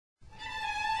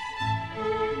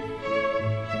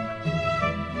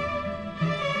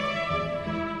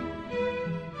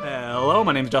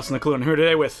My name's Justin McClure, and I'm here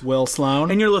today with Will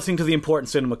Sloan. And you're listening to the Important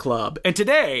Cinema Club. And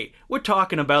today, we're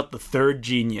talking about the third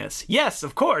genius. Yes,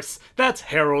 of course, that's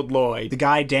Harold Lloyd. The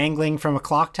guy dangling from a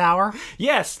clock tower?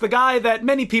 Yes, the guy that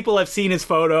many people have seen his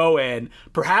photo and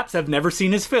perhaps have never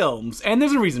seen his films. And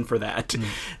there's a reason for that.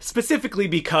 Specifically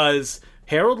because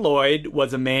Harold Lloyd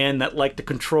was a man that liked to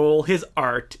control his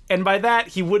art, and by that,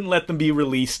 he wouldn't let them be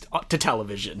released to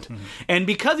television. And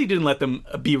because he didn't let them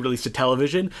be released to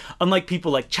television, unlike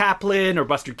people like Chaplin or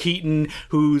Buster Keaton,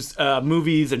 whose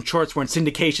movies and shorts were in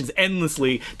syndications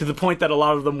endlessly to the point that a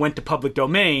lot of them went to public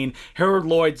domain, Harold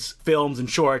Lloyd's films and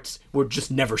shorts were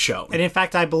just never shown. And in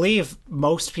fact, I believe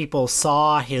most people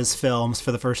saw his films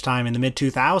for the first time in the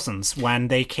mid-2000s when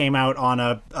they came out on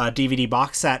a DVD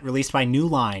box set released by New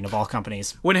Line, of all companies.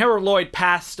 When Harold Lloyd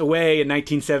passed away in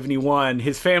 1971,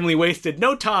 his family wasted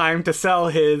no time to sell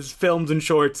his films and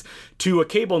shorts to a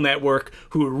cable network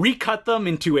who recut them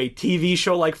into a TV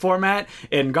show-like format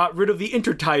and got rid of the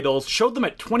intertitles, showed them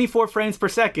at 24 frames per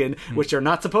second, which they're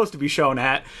not supposed to be shown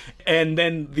at, and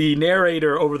then the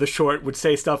narrator over the short would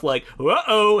say stuff like,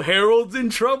 "Uh-oh, Harold's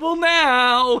in trouble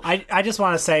now!" I just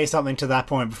want to say something to that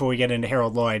point before we get into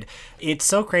Harold Lloyd. It's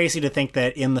so crazy to think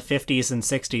that in the 50s and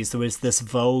 60s there was this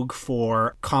vogue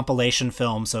for compilation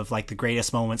films of like the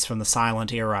greatest moments from the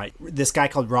silent era. This guy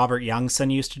called Robert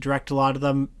Youngson used to direct a lot of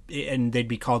them, and they'd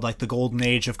be called like the Golden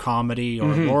Age of Comedy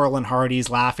or Laurel and Hardy's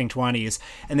Laughing 20s,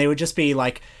 and they would just be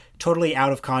like totally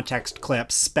out of context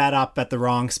clips sped up at the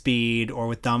wrong speed or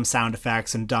with dumb sound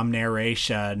effects and dumb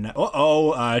narration.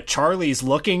 Charlie's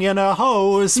looking in a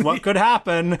hose. What could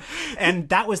happen? And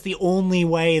that was the only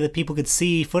way that people could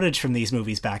see footage from these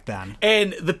movies back then.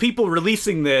 And the people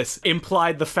releasing this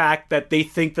implied the fact that they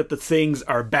think that the things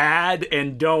are bad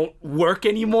and don't work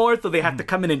anymore, so they have to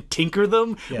come in and tinker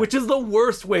them, which is the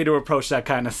worst way to approach that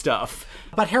kind of stuff.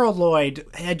 But Harold Lloyd,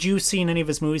 had you seen any of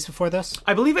his movies before this?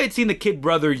 I believe I had seen The Kid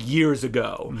Brother years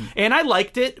ago, and I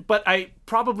liked it, but I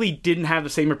probably didn't have the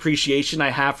same appreciation I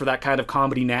have for that kind of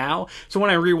comedy now. So when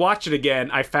I rewatched it again,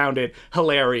 I found it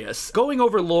hilarious. Going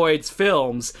over Lloyd's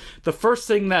films, the first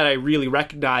thing that I really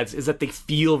recognize is that they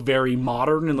feel very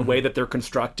modern in the way that they're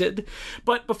constructed.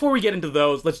 But before we get into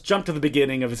those, let's jump to the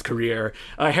beginning of his career.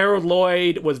 Harold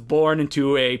Lloyd was born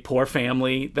into a poor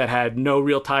family that had no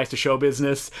real ties to show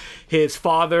business. His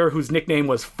father, whose nickname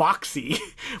was Foxy,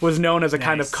 was known as a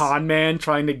kind of con man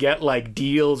trying to get like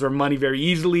deals or money very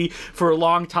easily. For a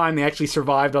long time, they actually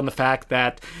survived on the fact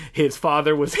that his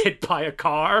father was hit by a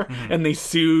car and they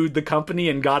sued the company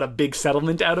and got a big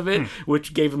settlement out of it,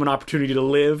 which gave him an opportunity to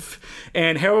live.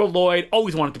 And Harold Lloyd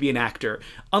always wanted to be an actor.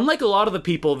 Unlike a lot of the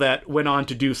people that went on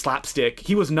to do slapstick,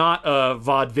 he was not a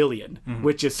vaudevillian,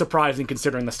 which is surprising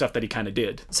considering the stuff that he kind of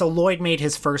did. So Lloyd made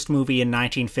his first movie in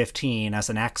 1915 as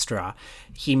an extra.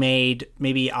 He made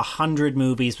maybe 100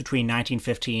 movies between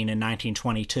 1915 and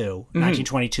 1922.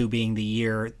 1922 being the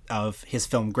year of his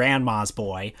film Grandma's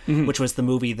Boy, which was the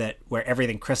movie where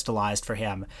everything crystallized for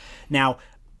him. Now,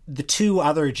 the two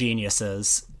other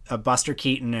geniuses, Buster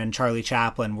Keaton and Charlie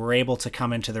Chaplin, were able to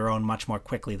come into their own much more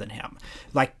quickly than him.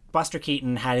 Like, Buster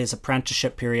Keaton had his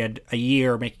apprenticeship period a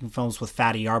year making films with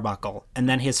Fatty Arbuckle, and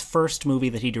then his first movie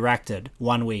that he directed,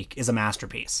 1 week, is a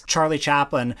masterpiece. Charlie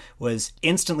Chaplin was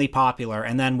instantly popular,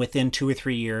 and then within 2 or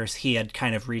 3 years, he had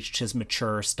kind of reached his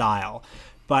mature style.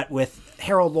 But with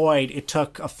Harold Lloyd, it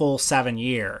took a full 7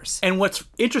 years. And what's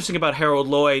interesting about Harold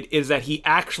Lloyd is that he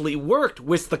actually worked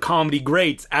with the comedy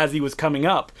greats as he was coming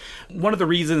up. One of the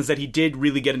reasons that he did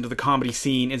really get into the comedy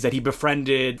scene is that he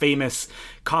befriended famous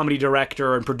comedy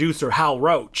director and producer Hal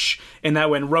Roach. And that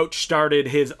when Roach started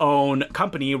his own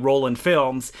company, Roland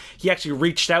Films, he actually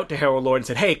reached out to Harold Lloyd and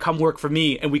said, "Hey, come work for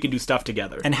me and we can do stuff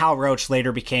together." And Hal Roach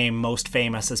later became most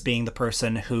famous as being the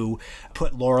person who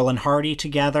put Laurel and Hardy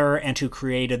together and who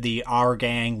created the Our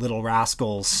Gang Little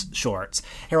Rascals shorts.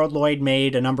 Harold Lloyd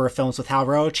made a number of films with Hal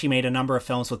Roach. He made a number of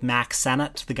films with Max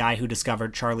Sennett, the guy who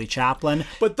discovered Charlie Chaplin.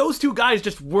 But those two guys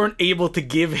just weren't able to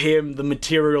give him the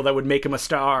material that would make him a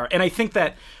star. And I think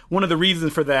that one of the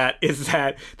reasons for that is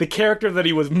that the character that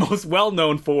he was most well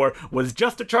known for was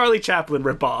just a Charlie Chaplin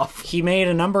ripoff. He made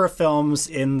a number of films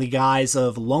in the guise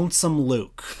of Lonesome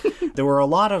Luke. There were a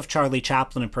lot of Charlie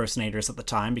Chaplin impersonators at the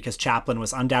time because Chaplin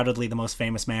was undoubtedly the most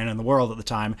famous man in the world at the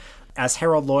time. As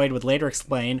Harold Lloyd would later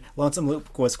explain, Lonesome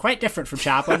Luke was quite different from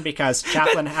Chaplin because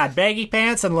Chaplin had baggy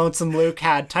pants and Lonesome Luke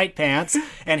had tight pants,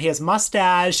 and his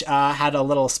mustache had a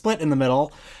little split in the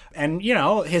middle. And,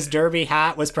 his derby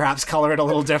hat was perhaps colored a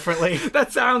little differently.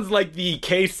 That sounds like the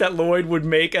case that Lloyd would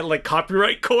make at like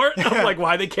copyright court of like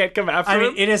why they can't come after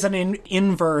him. It is an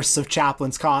inverse of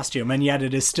Chaplin's costume, and yet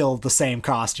it is still the same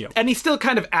costume. And he still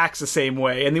kind of acts the same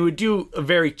way, and they would do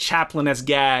very Chaplin-esque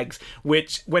gags,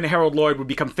 which, when Harold Lloyd would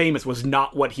become famous, was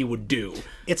not what he would do.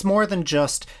 It's more than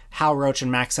just Hal Roach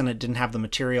and Max Sennett didn't have the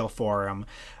material for him.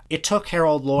 It took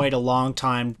Harold Lloyd a long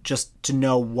time just to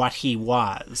know what he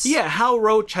was. Yeah, Hal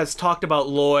Roach has talked about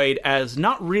Lloyd as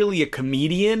not really a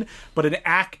comedian, but an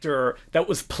actor that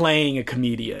was playing a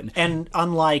comedian. And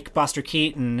unlike Buster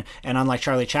Keaton and unlike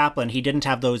Charlie Chaplin, he didn't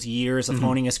have those years of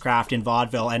honing his craft in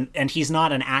vaudeville, and he's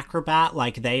not an acrobat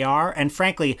like they are. And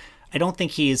frankly, I don't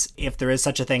think he's, if there is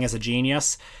such a thing as a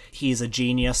genius, he's a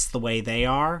genius the way they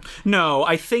are. No,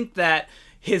 I think that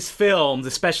his films,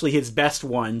 especially his best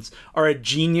ones, are a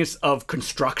genius of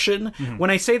construction. When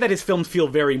I say that his films feel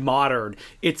very modern,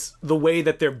 it's the way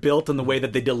that they're built and the way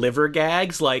that they deliver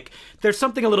gags. Like, there's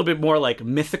something a little bit more like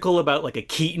mythical about like a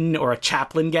Keaton or a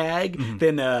Chaplin gag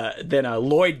than a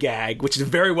Lloyd gag, which is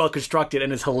very well constructed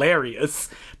and is hilarious,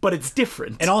 but it's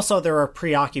different. And also there are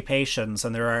preoccupations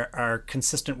and there are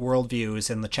consistent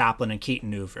worldviews in the Chaplin and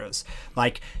Keaton oeuvres.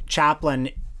 Like, Chaplin,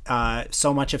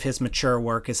 so much of his mature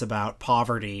work is about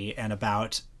poverty and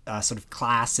about sort of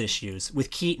class issues.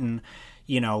 With Keaton,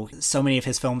 so many of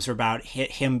his films are about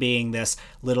him being this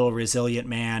little resilient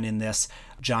man in this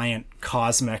giant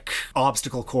cosmic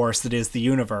obstacle course that is the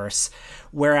universe.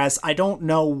 Whereas I don't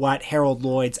know what Harold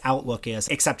Lloyd's outlook is,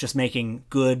 except just making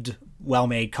good,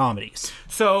 well-made comedies.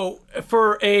 So,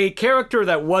 for a character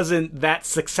that wasn't that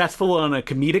successful on a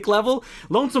comedic level,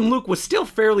 Lonesome Luke was still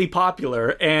fairly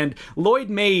popular, and Lloyd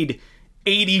made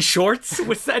 80 shorts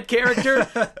with that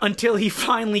character until he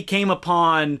finally came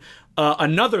upon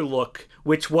another look,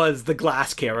 which was the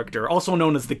Glass character, also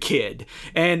known as the Kid.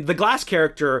 And the Glass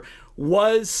character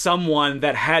was someone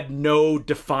that had no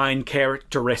defined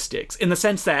characteristics, in the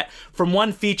sense that from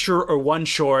one feature or one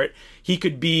short, he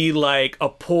could be like a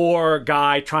poor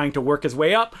guy trying to work his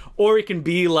way up, or he can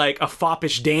be like a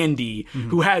foppish dandy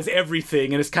who has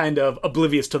everything and is kind of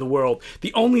oblivious to the world.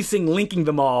 The only thing linking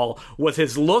them all was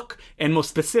his look, and most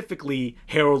specifically,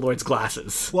 Harold Lloyd's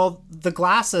glasses. Well, the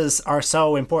glasses are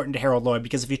so important to Harold Lloyd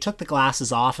because if you took the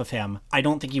glasses off of him, I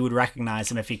don't think you would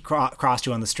recognize him if he crossed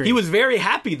you on the street. He was very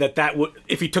happy that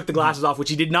if he took the glasses off,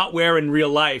 which he did not wear in real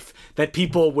life, that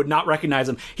people would not recognize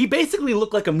him. He basically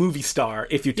looked like a movie star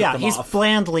if you took them off. He's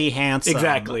blandly handsome.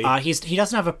 Exactly. He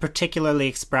doesn't have a particularly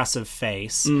expressive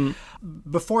face.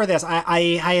 Before this,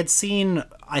 I had seen,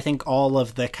 I think, all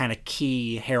of the kind of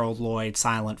key Harold Lloyd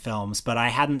silent films, but I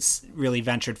hadn't really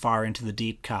ventured far into the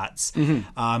deep cuts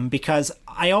because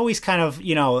I always kind of,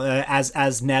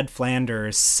 as Ned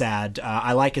Flanders said,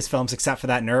 I like his films except for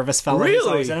that nervous fellow who's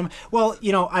always in him. Well,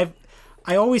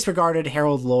 I always regarded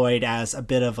Harold Lloyd as a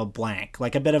bit of a blank,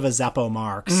 like a bit of a Zeppo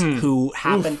Marx, who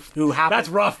happened. That's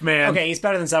rough, man. Okay, he's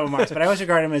better than Zeppo Marx, but I always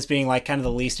regard him as being like kind of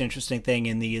the least interesting thing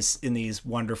in these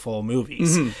wonderful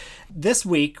movies. This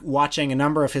week, watching a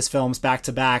number of his films back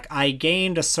to back, I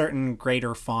gained a certain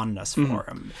greater fondness for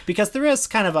him because there is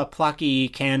kind of a plucky,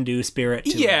 can-do spirit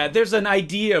to him. Yeah, there's an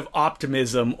idea of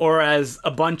optimism, or as a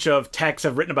bunch of texts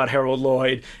have written about Harold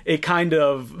Lloyd, a kind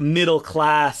of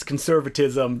middle-class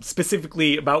conservatism,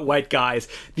 specifically about white guys.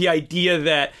 The idea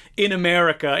that in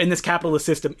America, in this capitalist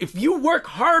system, if you work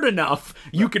hard enough,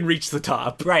 you can reach the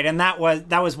top. Right, and that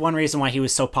was one reason why he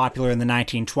was so popular in the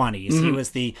 1920s. He was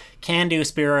the can-do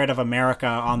spirit of America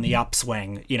on the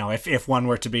upswing, if one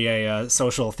were to be a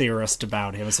social theorist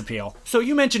about his appeal. So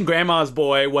you mentioned Grandma's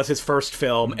Boy was his first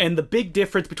film, and the big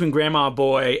difference between Grandma's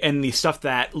Boy and the stuff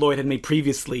that Lloyd had made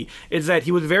previously is that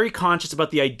he was very conscious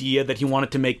about the idea that he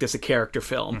wanted to make this a character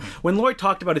film. When Lloyd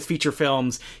talked about his feature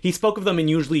films, he spoke of them in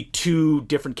usually two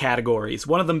different categories.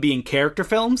 One of them being character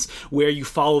films, where you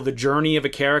follow the journey of a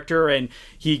character and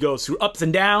he goes through ups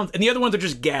and downs, and the other ones are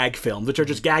just gag films, which are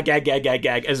just gag,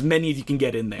 as many as you can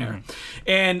get in there.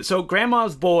 And so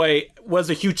Grandma's Boy was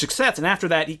a huge success, and after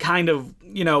that he kind of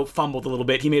fumbled a little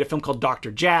bit. He made a film called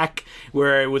Dr. Jack,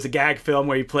 where it was a gag film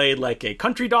where he played like a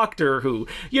country doctor who,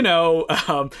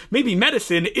 maybe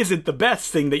medicine isn't the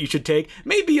best thing that you should take.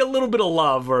 Maybe a little bit of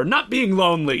love or not being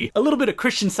lonely. A little bit of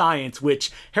Christian Science, which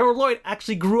Harold Lloyd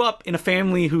actually grew up in a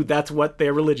family who that's what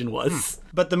their religion was.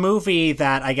 But the movie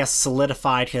that I guess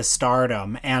solidified his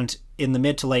stardom, and in the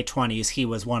mid to late 20s, he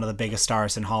was one of the biggest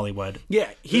stars in Hollywood. Yeah,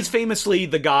 he's famously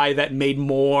the guy that made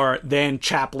more than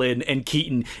Chaplin and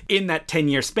Keaton in that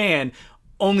 10-year span,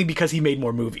 only because he made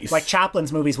more movies. Like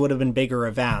Chaplin's movies would have been bigger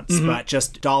events, but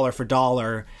just dollar for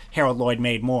dollar, Harold Lloyd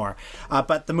made more.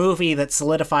 But the movie that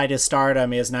solidified his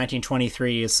stardom is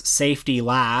 1923's Safety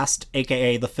Last,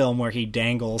 aka the film where he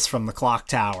dangles from the clock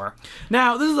tower.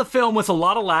 Now, this is a film with a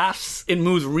lot of laughs. It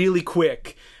moves really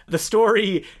quick. The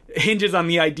story hinges on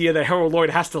the idea that Harold Lloyd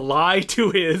has to lie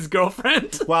to his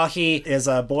girlfriend. Well, he is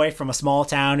a boy from a small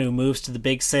town who moves to the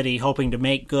big city hoping to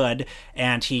make good,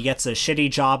 and he gets a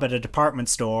shitty job at a department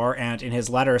store, and in his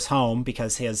letters home,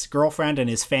 because his girlfriend and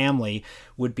his family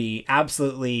would be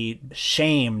absolutely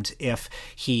shamed if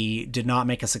he did not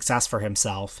make a success for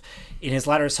himself. In his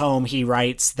letters home, he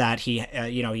writes that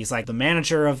he's like the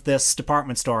manager of this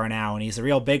department store now, and he's a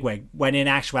real bigwig, when in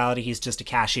actuality, he's just a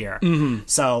cashier.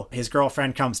 So his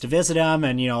girlfriend comes to visit him,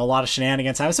 and, a lot of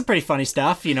shenanigans. That was some pretty funny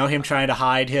stuff, him trying to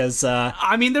hide his...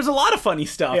 I mean, there's a lot of funny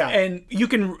stuff, and you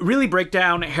can really break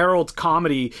down Harold's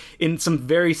comedy in some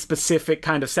very specific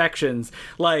kind of sections.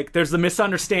 Like, there's the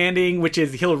misunderstanding, which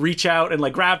is he'll reach out and,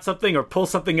 like, grab something or pull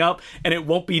something up, and it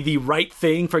won't be the right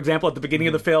thing. For example, at the beginning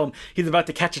of the film, he's about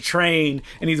to catch a train,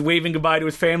 and he's waving goodbye to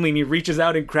his family, and he reaches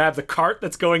out and grabs a cart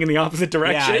that's going in the opposite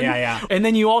direction. Yeah. And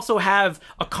then you also have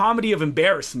a comedy of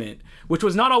embarrassment, which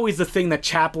was not always the thing that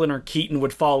Chaplin or Keaton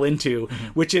would fall into,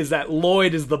 which is that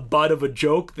Lloyd is the butt of a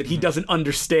joke that he doesn't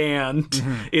understand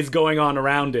is going on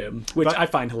around him, which I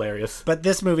find hilarious. But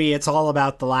this movie, it's all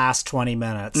about the last 20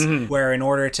 minutes, where in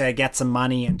order to get some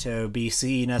money and to be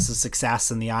seen as a success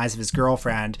in the eyes of his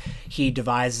girlfriend, he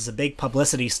devises a big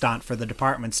publicity stunt for the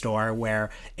department store where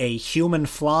a human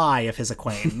fly of his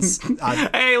acquaintance...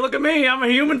 hey, look at me, I'm a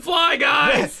human fly,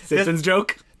 guys! Simpsons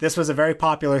joke. This was a very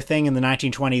popular thing in the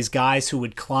 1920s, guys who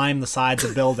would climb the sides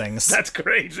of buildings. That's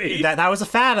crazy. That was a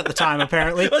fad at the time,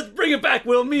 apparently. Let's bring it back,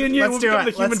 Will. Me and you will become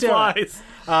the human flies.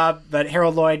 But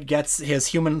Harold Lloyd gets his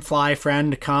human fly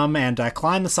friend to come and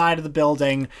climb the side of the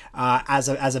building as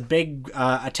a big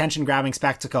attention-grabbing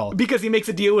spectacle. Because he makes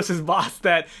a deal with his boss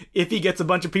that if he gets a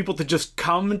bunch of people to just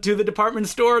come to the department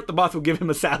store, the boss will give him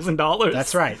 $1,000.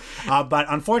 That's right. But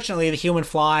unfortunately, the human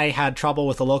fly had trouble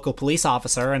with a local police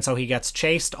officer, and so he gets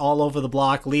chased all over the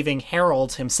block, leaving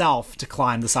Harold himself to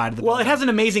climb the side of the building. Well, it has an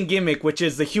amazing gimmick, which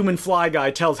is the human fly guy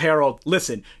tells Harold,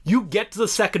 listen, you get to the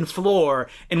second floor,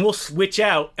 and we'll switch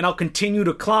out, and I'll continue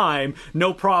to climb,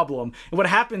 no problem. And what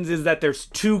happens is that there's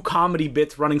two comedy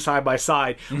bits running side by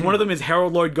side. One of them is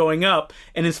Harold Lloyd going up,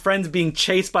 and his friends being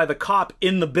chased by the cop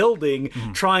in the building,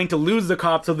 trying to lose the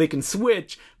cop so they can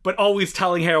switch, but always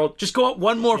telling Harold, just go up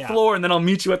one more floor and then I'll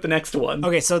meet you at the next one.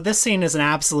 Okay, so this scene is an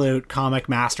absolute comic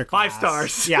masterclass. 5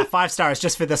 stars. Yeah, 5 stars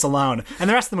just for this alone. And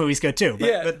the rest of the movie's good too.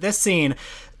 But this scene...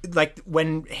 Like,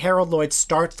 when Harold Lloyd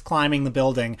starts climbing the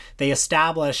building, they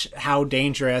establish how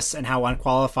dangerous and how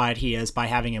unqualified he is by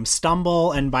having him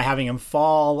stumble and by having him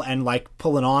fall and, like,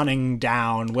 pull an awning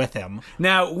down with him.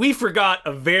 Now, we forgot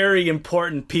a very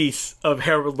important piece of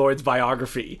Harold Lloyd's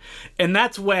biography, and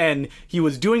that's when he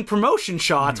was doing promotion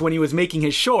shots when he was making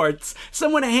his shorts,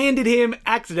 someone handed him,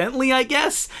 accidentally, I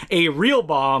guess, a real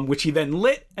bomb, which he then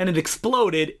lit, and it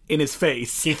exploded in his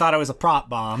face. He thought it was a prop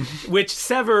bomb. Which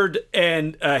severed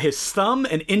his thumb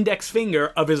and index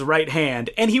finger of his right hand,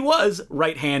 and he was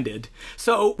right-handed.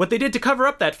 So what they did to cover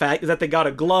up that fact is that they got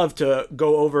a glove to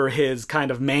go over his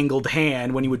kind of mangled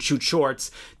hand when he would shoot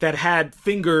shorts that had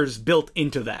fingers built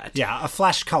into that. Yeah, a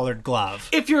flesh-colored glove.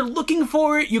 If you're looking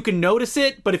for it, you can notice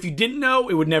it, but if you didn't know,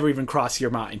 it would never even cross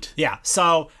your mind. Yeah,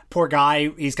 so... Poor guy,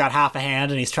 he's got half a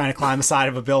hand and he's trying to climb the side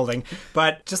of a building.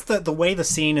 But just the way the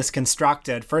scene is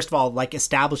constructed, first of all, like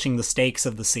establishing the stakes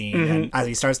of the scene and as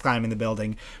he starts climbing the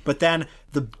building. But then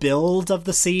the build of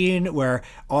the scene where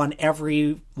on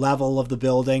every level of the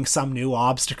building, some new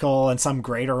obstacle and some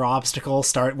greater obstacle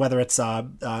start, whether it's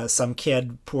some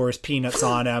kid pours peanuts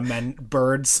on him and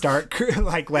birds start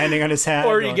like landing on his head.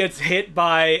 Or he gets hit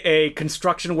by a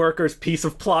construction worker's piece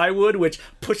of plywood, which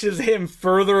pushes him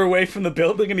further away from the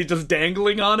building and he's just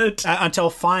dangling on it. Until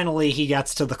finally he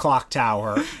gets to the clock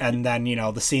tower and then,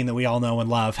 the scene that we all know and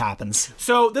love happens.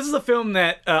 So this is a film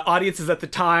that audiences at the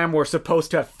time were supposed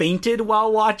to have fainted while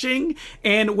watching,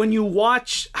 and when you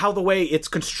watch how the way it's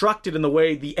constructed and the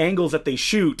way the angles that they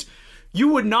shoot, you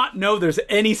would not know there's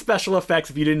any special effects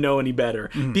if you didn't know any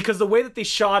better. Because the way that they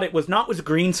shot it was not with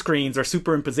green screens or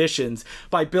superimpositions,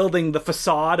 by building the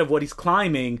facade of what he's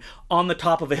climbing on the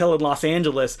top of a hill in Los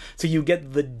Angeles, so you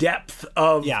get the depth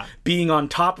of being on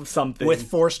top of something. With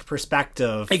forced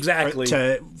perspective. Exactly.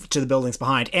 To the buildings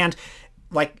behind. And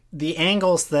like the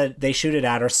angles that they shoot it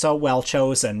at are so well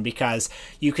chosen because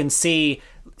you can see,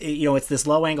 it's this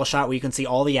low angle shot where you can see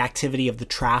all the activity of the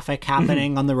traffic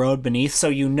happening on the road beneath. So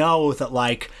that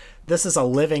like this is a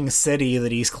living city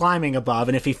that he's climbing above,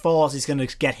 and if he falls, he's going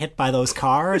to get hit by those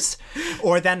cars.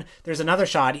 Or then there's another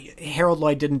shot. Harold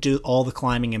Lloyd didn't do all the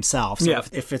climbing himself. So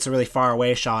if it's a really far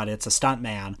away shot, it's a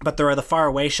stuntman. But there are the far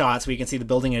away shots where you can see the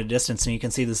building at a distance, and you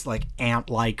can see this like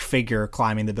ant-like figure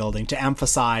climbing the building to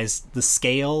emphasize the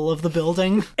scale of the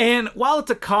building. And while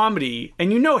it's a comedy,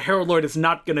 and you know Harold Lloyd is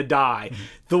not going to die,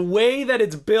 the way that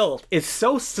it's built is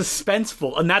so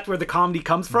suspenseful, and that's where the comedy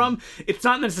comes from. It's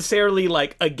not necessarily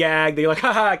like a gag. They're like,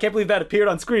 haha, I can't believe that appeared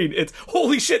on screen. It's,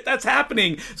 holy shit, that's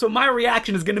happening. So my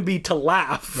reaction is going to be to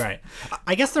laugh. Right.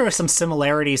 I guess there are some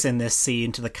similarities in this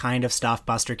scene to the kind of stuff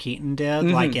Buster Keaton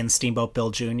did, like in Steamboat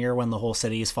Bill Jr. when the whole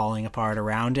city is falling apart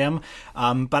around him.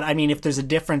 But I mean, if there's a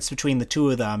difference between the two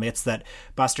of them, it's that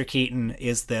Buster Keaton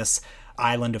is this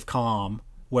island of calm,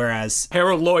 whereas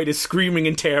Harold Lloyd is screaming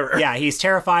in terror. Yeah, he's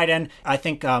terrified, and I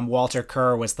think Walter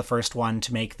Kerr was the first one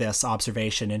to make this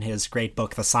observation in his great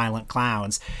book, The Silent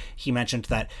Clowns. He mentioned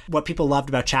that what people loved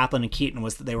about Chaplin and Keaton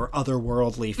was that they were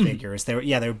otherworldly figures. They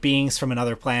were beings from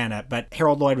another planet, but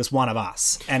Harold Lloyd was one of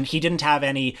us, and he didn't have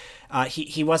any...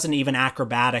 He wasn't even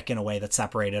acrobatic in a way that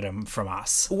separated him from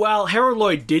us. Well, Harold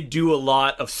Lloyd did do a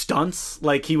lot of stunts.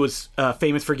 Like, he was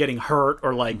famous for getting hurt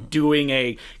or, like, doing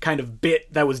a kind of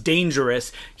bit that was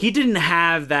dangerous. He didn't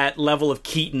have that level of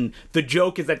Keaton. The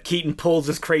joke is that Keaton pulls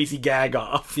this crazy gag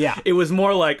off. Yeah. It was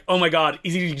more like, oh my god,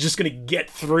 is he just going to get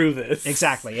through this?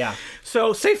 Exactly, yeah.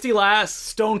 So, Safety Last,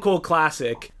 Stone Cold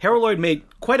classic. Harold Lloyd made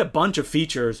quite a bunch of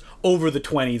features over the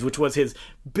 20s, which was his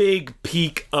big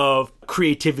peak of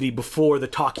creativity before the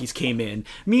talkies came in.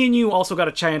 Me and you also got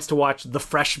a chance to watch The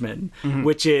Freshman,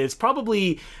 which is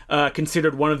probably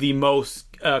considered one of the most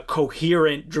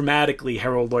coherent, dramatically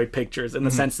Harold Lloyd pictures, in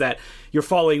the sense that you're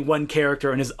following one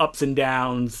character and his ups and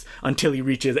downs until he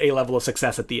reaches a level of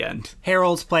success at the end.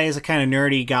 Harold plays a kind of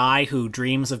nerdy guy who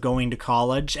dreams of going to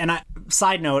college. And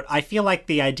side note, I feel like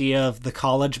the idea of the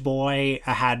college boy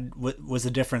was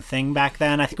a different thing back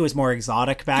then. I think it was more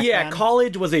exotic back then. Yeah,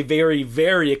 college was a very,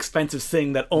 very expensive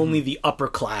thing that only the upper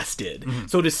class did.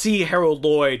 So to see Harold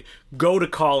Lloyd go to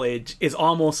college is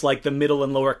almost like the middle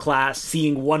and lower class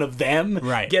seeing one of them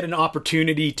get an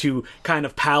opportunity to kind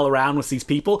of pal around with these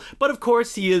people. But of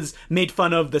course, he is made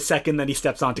fun of the second that he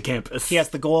steps onto campus. He has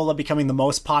the goal of becoming the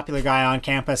most popular guy on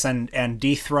campus and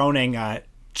dethroning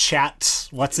Chet,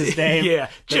 what's his name?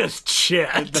 Just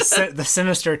Chet. The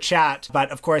sinister Chet.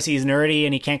 But of course he's nerdy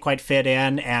and he can't quite fit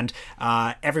in, and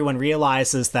everyone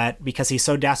realizes that because he's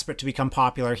so desperate to become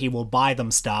popular, he will buy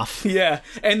them stuff. Yeah,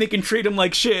 and they can treat him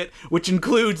like shit, which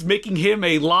includes making him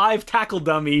a live tackle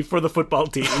dummy for the football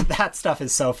team. That stuff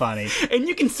is so funny. And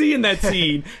you can see in that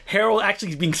scene, Harold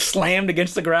actually is being slammed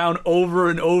against the ground over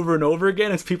and over and over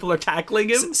again as people are tackling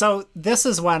him. So this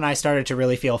is when I started to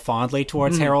really feel fondly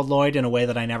towards Harold Lloyd in a way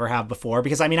that I never have before,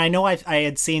 because I mean, I know I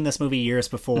had seen this movie years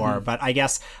before, but I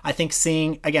think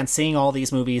seeing all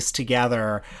these movies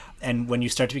together, and when you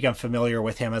start to become familiar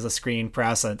with him as a screen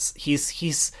presence,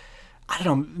 he's I don't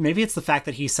know, maybe it's the fact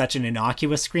that he's such an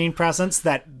innocuous screen presence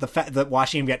that the fact that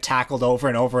watching him get tackled over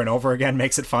and over and over again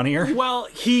makes it funnier. Well,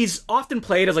 he's often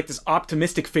played as like this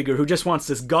optimistic figure who just wants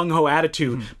this gung-ho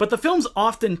attitude, but the films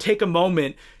often take a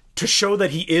moment to show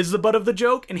that he is the butt of the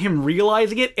joke, and him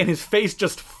realizing it, and his face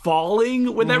just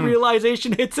falling when that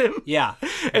realization hits him. Yeah.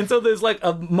 And so there's like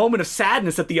a moment of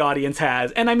sadness that the audience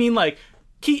has. And I mean, like,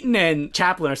 Keaton and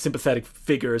Chaplin are sympathetic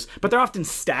figures, but they're often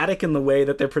static in the way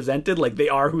that they're presented, like they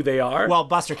are who they are. Well,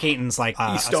 Buster Keaton's like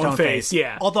a stone face,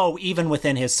 yeah. Although even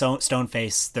within his stone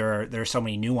face, there are so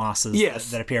many nuances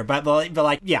that appear. But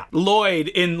like, yeah. Lloyd,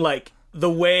 in like the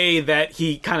way that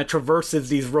he kind of traverses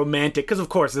these romantic, because of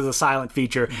course there's a silent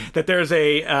feature, that there's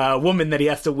a woman that he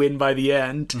has to win by the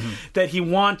end, that he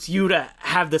wants you to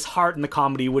have this heart in the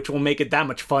comedy, which will make it that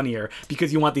much funnier,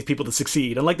 because you want these people to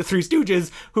succeed. Unlike the Three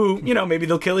Stooges, who, you know, maybe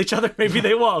they'll kill each other, maybe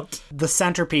they won't. The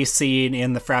centerpiece scene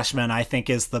in The Freshman, I think,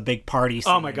 is the big party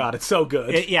scene. Oh my god, it's so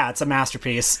good. It's a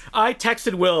masterpiece. I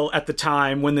texted Will at the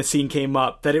time when the scene came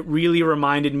up that it really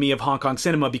reminded me of Hong Kong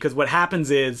cinema, because what happens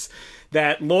is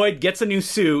that Lloyd gets a new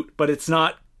suit, but it's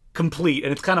not complete,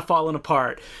 and it's kind of fallen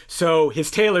apart. So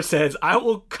his tailor says, I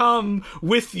will come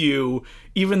with you,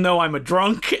 even though I'm a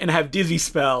drunk and have dizzy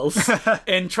spells,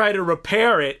 and try to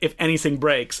repair it if anything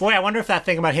breaks. Boy, I wonder if that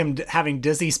thing about him having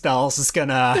dizzy spells is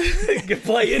gonna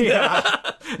play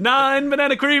into 9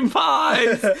 banana cream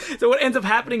pies. So what ends up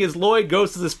happening is Lloyd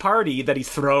goes to this party that he's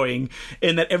throwing,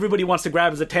 and that everybody wants to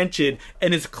grab his attention,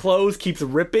 and his clothes keeps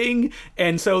ripping,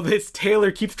 and so this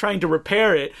tailor keeps trying to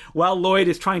repair it while Lloyd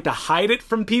is trying to hide it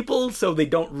from people. people so they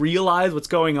don't realize what's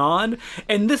going on.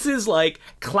 And this is like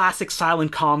classic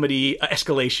silent comedy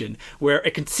escalation, where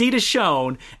a conceit is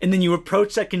shown, and then you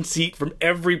approach that conceit from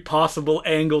every possible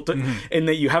angle, and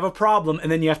that you have a problem,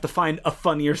 and then you have to find a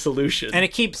funnier solution. And it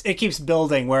keeps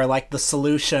building, where like the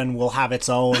solution will have its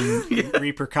own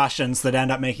repercussions that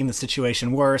end up making the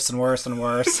situation worse and worse and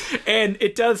worse. And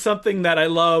it does something that I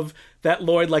love that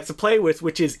Lloyd likes to play with,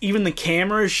 which is even the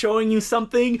camera is showing you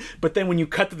something, but then when you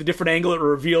cut to the different angle, it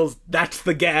reveals that's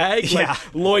the gag. Yeah.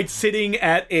 Like Lloyd sitting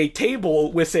at a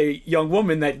table with a young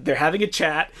woman that they're having a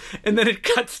chat, and then it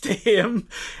cuts to him.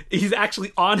 He's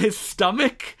actually on his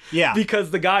stomach. Yeah.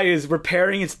 Because the guy is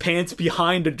repairing his pants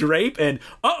behind a drape, and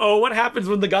what happens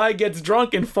when the guy gets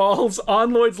drunk and falls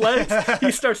on Lloyd's legs?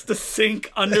 He starts to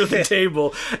sink under the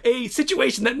table. A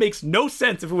situation that makes no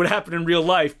sense if it would happen in real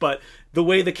life, but the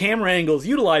way the camera angles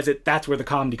utilize it, that's where the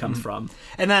comedy comes from.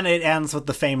 And then it ends with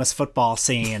the famous football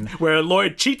scene. Where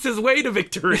Lloyd cheats his way to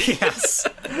victory. Yes.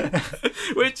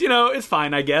 Which, is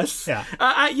fine, I guess. Yeah.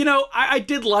 I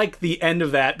did like the end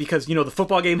of that because, the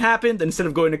football game happened, and instead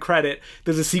of going to credit,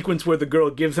 there's a sequence where the girl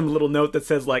gives him a little note that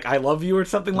says, like, I love you or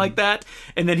something like that.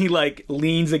 And then he, like,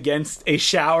 leans against a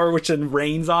shower, which then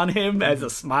rains on him as a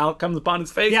smile comes upon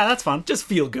his face. Yeah, that's fun. Just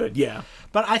feel good, yeah.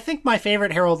 But I think my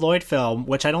favorite Harold Lloyd film,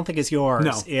 which I don't think is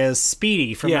yours, is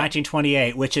Speedy from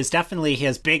 1928, which is definitely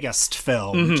his biggest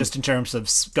film, just in terms of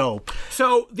scope.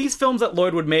 So these films that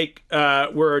Lloyd would make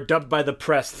were dubbed by the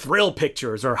press thrill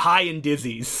pictures or high and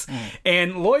dizzies.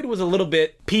 And Lloyd was a little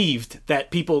bit peeved that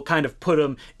people kind of put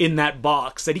him in that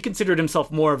box, that he considered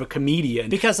himself more of a comedian.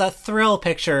 Because a thrill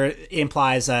picture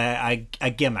implies a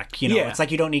gimmick, It's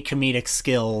like you don't need comedic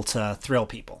skill to thrill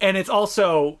people. And it's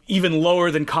also even lower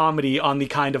than comedy on the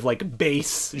kind of like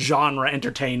base genre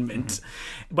entertainment.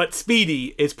 But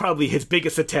Speedy is probably his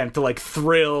biggest attempt to like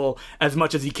thrill as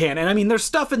much as he can. And I mean, there's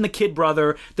stuff in The Kid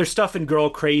Brother, there's stuff in Girl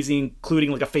Crazy,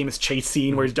 including like a famous chase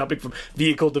scene where he's jumping from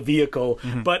vehicle to vehicle.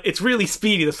 But it's really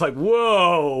Speedy that's like,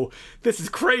 whoa, this is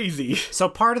crazy. So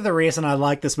part of the reason I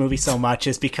like this movie so much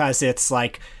is because it's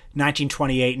like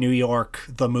 1928 New York,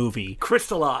 the movie.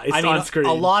 Crystallized on screen.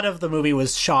 A lot of the movie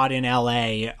was shot in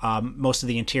LA, most of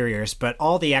the interiors, but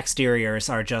all the exteriors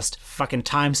are just fucking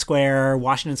Times Square,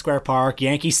 Washington Square Park,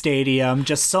 Yankee Stadium,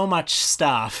 just so much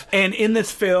stuff. And in this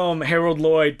film, Harold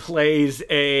Lloyd plays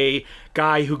a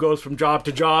guy who goes from job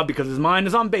to job because his mind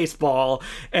is on baseball,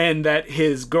 and that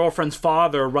his girlfriend's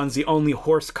father runs the only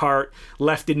horse cart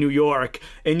left in New York.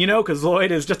 And, because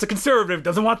Lloyd is just a conservative,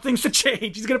 doesn't want things to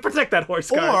change. He's going to protect that horse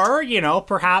cart. Or,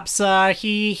 perhaps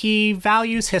he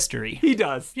values history. He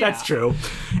does. Yeah. That's true.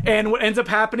 And what ends up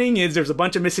happening is there's a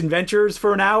bunch of misadventures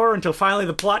for an hour until finally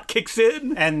the plot kicks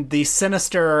in. And the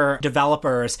sinister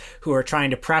developers who are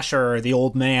trying to pressure the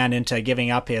old man into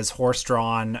giving up his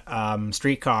horse-drawn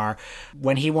streetcar,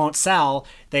 when he won't sell,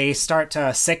 they start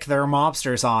to sick their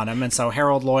mobsters on him, and so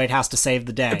Harold Lloyd has to save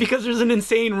the day. Because there's an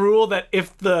insane rule that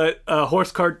if the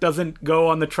horse cart doesn't go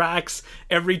on the tracks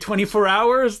every 24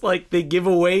 hours, like, they give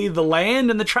away the land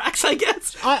and the tracks, I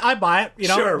guess. I buy it.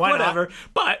 Sure, why whatever. Not?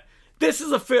 But this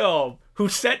is a film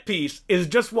whose set piece is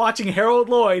just watching Harold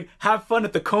Lloyd have fun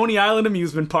at the Coney Island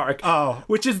amusement park. Oh.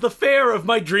 Which is the fair of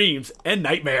my dreams and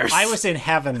nightmares. I was in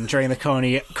heaven during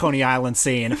the Coney Island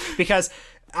scene, because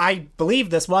I believe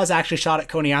this was actually shot at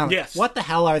Coney Island. Yes. What the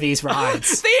hell are these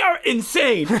rides? They are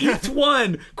insane. Each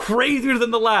one crazier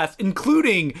than the last,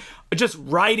 including just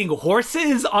riding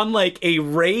horses on like a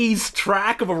raised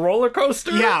track of a roller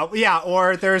coaster. Yeah.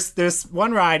 Or there's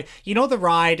one ride. The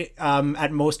ride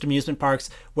at most amusement parks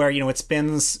where it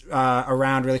spins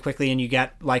around really quickly and you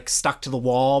get like stuck to the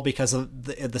wall because of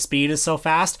the speed is so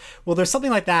fast. Well, there's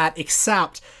something like that,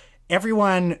 except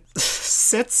everyone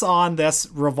sits on this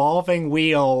revolving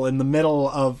wheel in the middle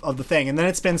of the thing, and then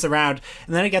it spins around,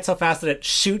 and then it gets so fast that it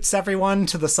shoots everyone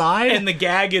to the side. And the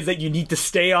gag is that you need to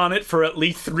stay on it for at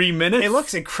least 3 minutes. It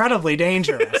looks incredibly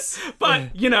dangerous. But,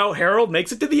 Harold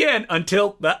makes it to the end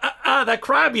until that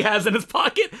crab he has in his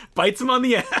pocket bites him on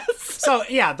the ass. So,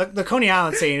 yeah, the Coney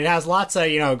Island scene, it has lots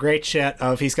of, great shit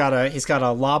of he's got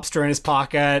a lobster in his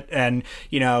pocket, and,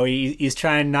 he's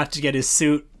trying not to get his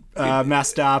suit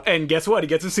messed up. And guess what? He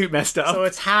gets his suit messed up. So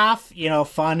it's half,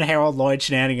 fun Harold Lloyd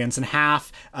shenanigans and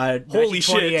half holy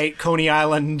shit, Coney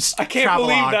Island I can't travelogue.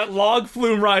 believe that log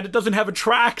flume ride. It doesn't have a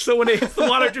track, so when it hits the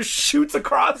water, it just shoots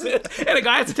across it. And a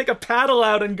guy has to take a paddle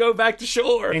out and go back to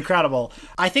shore. Incredible.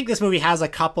 I think this movie has a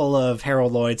couple of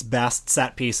Harold Lloyd's best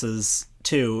set pieces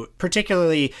too,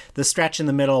 particularly the stretch in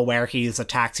the middle where he's a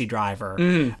taxi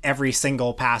driver. Every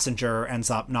single passenger ends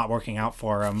up not working out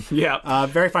for him. Yeah.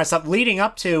 Very fun stuff, leading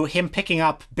up to him picking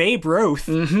up Babe Ruth,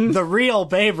 the real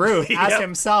Babe Ruth, as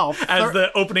himself. As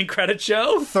the opening credit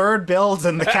show. Third build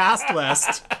in the cast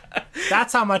list.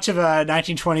 That's how much of a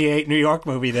 1928 New York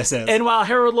movie this is. And while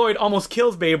Harold Lloyd almost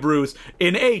kills Babe Ruth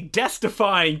in a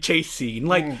death-defying chase scene,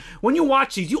 like, when you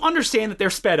watch these, you understand that they're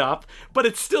sped up, but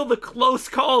it's still the close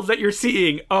calls that you're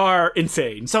seeing are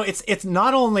insane. So it's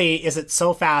not only is it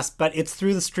so fast, but it's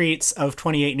through the streets of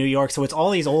 28 New York, so it's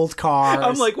all these old cars.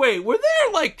 I'm like, wait, were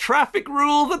there, like, traffic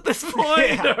rules at this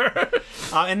point?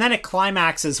 And then it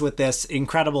climaxes with this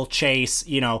incredible chase,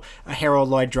 Harold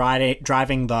Lloyd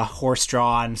driving the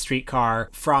horse-drawn streetcar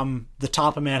from the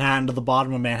top of Manhattan to the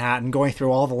bottom of Manhattan, going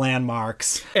through all the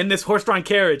landmarks. And this horse-drawn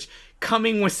carriage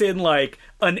coming within, like,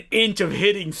 an inch of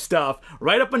hitting stuff,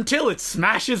 right up until it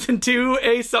smashes into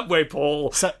a subway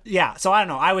pole. So I don't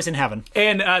know. I was in heaven.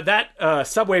 And that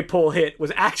subway pole hit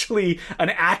was actually an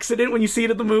accident when you see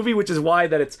it in the movie, which is why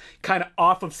that it's kind of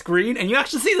off of screen. And you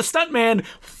actually see the stuntman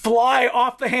fly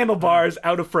off the handlebars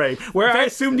out of frame, where I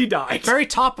assumed he died. Very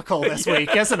topical this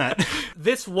week, isn't it?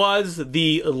 This was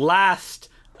the last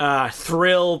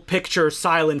thrill picture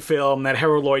silent film that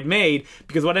Harold Lloyd made,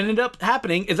 because what ended up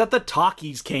happening is that the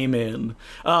talkies came in.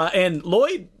 And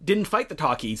Lloyd didn't fight the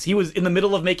talkies. He was in the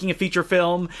middle of making a feature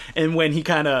film, and when he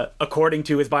kind of, according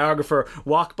to his biographer,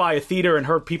 walked by a theater and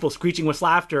heard people screeching with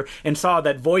laughter and saw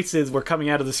that voices were coming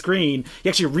out of the screen, he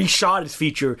actually reshot his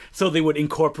feature so they would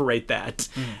incorporate that.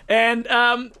 And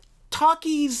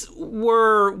talkies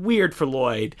were weird for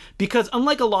Lloyd, because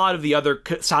unlike a lot of the other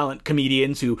silent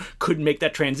comedians who couldn't make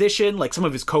that transition, like some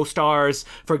of his co-stars,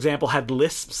 for example, had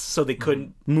lisps so they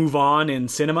couldn't move on in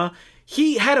cinema,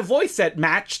 he had a voice that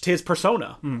matched his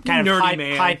persona. Kind of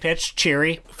nerdy high-pitched,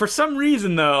 cheery. For some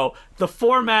reason, though, the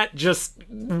format just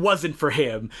wasn't for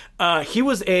him. He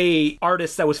was a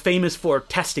artist that was famous for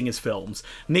testing his films,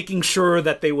 making sure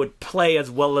that they would play as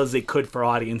well as they could for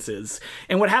audiences.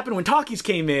 And what happened when talkies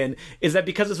came in is that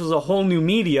because this was a whole new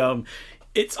medium,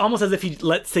 it's almost as if he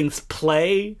let things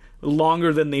play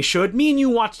longer than they should. Me and you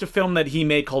watched a film that he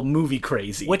made called Movie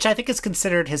Crazy, which I think is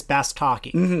considered his best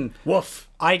talkie. Woof.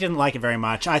 I didn't like it very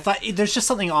much. I thought there's just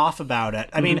something off about it.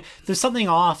 I mean, there's something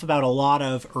off about a lot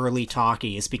of early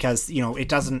talkies because,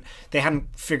 they hadn't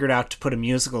figured out to put a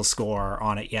musical score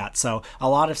on it yet. So a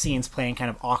lot of scenes playing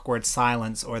kind of awkward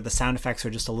silence, or the sound effects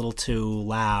are just a little too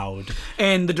loud.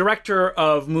 And the director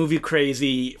of Movie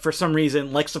Crazy, for some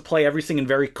reason, likes to play everything in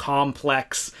very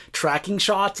complex tracking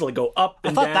shots, like go up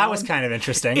and down. I thought that was kind of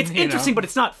interesting. It's interesting, but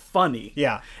it's not funny.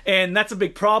 Yeah. And that's a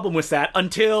big problem with that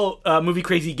until Movie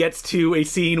Crazy gets to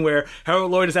a scene where Harold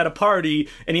Lloyd is at a party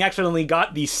and he accidentally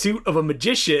got the suit of a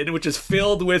magician, which is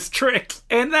filled with tricks,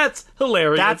 and that's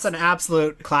hilarious. That's an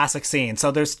absolute classic scene.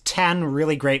 So there's 10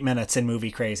 really great minutes in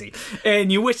Movie Crazy.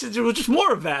 And you wish there was just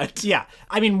more of that. Yeah.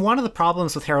 I mean, one of the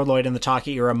problems with Harold Lloyd in the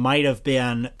talkie era might have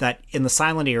been that in the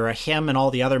silent era, him and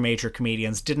all the other major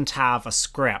comedians didn't have a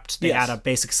script. They had a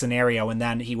basic scenario, and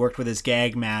then he worked with his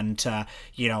gag men to,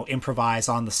 improvise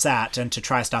on the set and to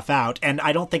try stuff out. And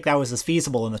I don't think that was as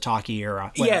feasible in the talkie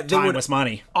era. When time was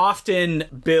money. Often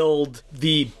build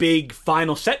the big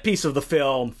final set piece of the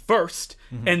film first,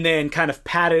 and then kind of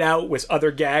pad it out with other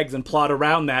gags and plot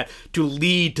around that to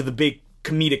lead to the big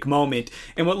comedic moment.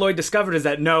 And what Lloyd discovered is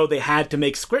that no, they had to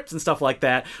make scripts and stuff like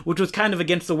that, which was kind of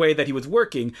against the way that he was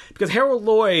working, because Harold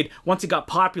Lloyd, once he got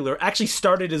popular, actually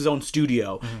started his own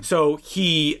studio. So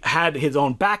he had his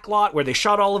own backlot where they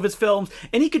shot all of his films,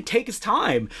 and he could take his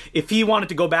time. If he wanted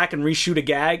to go back and reshoot a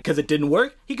gag because it didn't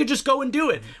work, he could just go and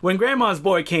do it. When Grandma's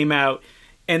Boy came out,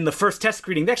 and the first test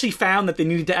screening, they actually found that they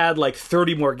needed to add like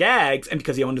 30 more gags, and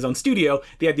because he owned his own studio,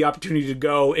 they had the opportunity to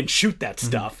go and shoot that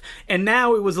stuff. And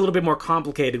now it was a little bit more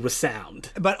complicated with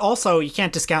sound. But also, you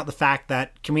can't discount the fact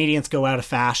that comedians go out of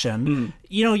fashion.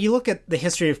 You look at the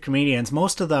history of comedians,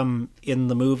 most of them in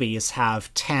the movies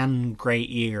have 10 great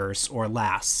years or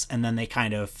less, and then they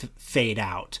kind of fade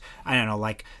out. I don't know,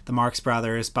 like the Marx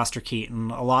Brothers, Buster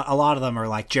Keaton, a lot of them are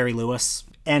like Jerry Lewis.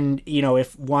 And,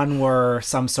 if one were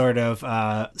some sort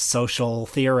of social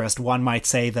theorist, one might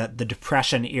say that the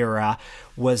Depression era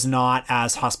was not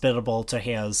as hospitable to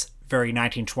his very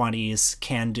 1920s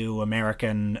can-do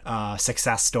American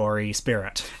success story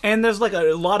spirit. And there's like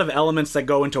a lot of elements that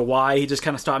go into why he just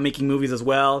kind of stopped making movies as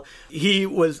well. He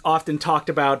was often talked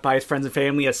about by his friends and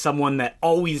family as someone that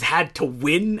always had to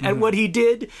win at what he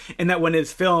did, and that when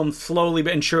his films slowly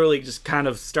but surely just kind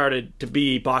of started to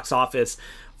be box office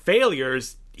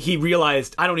failures, he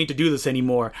realized, I don't need to do this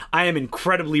anymore. I am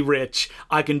incredibly rich.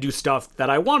 I can do stuff that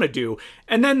I want to do.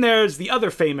 And then there's the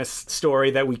other famous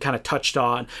story that we kind of touched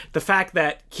on, the fact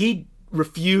that he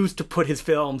refused to put his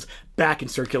films back in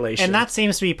circulation. And that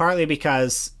seems to be partly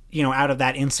because, out of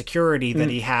that insecurity that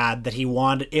he had, that he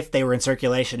wanted, if they were in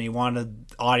circulation, he wanted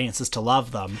audiences to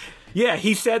love them. Yeah,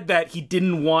 he said that he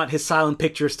didn't want his silent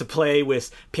pictures to play with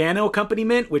piano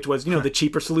accompaniment, which was, the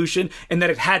cheaper solution, and that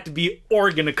it had to be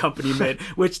organ accompaniment,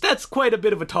 which that's quite a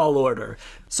bit of a tall order.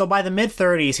 So by the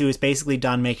mid-30s, he was basically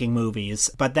done making movies,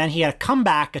 but then he had a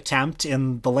comeback attempt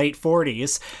in the late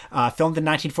 40s, filmed in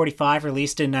 1945,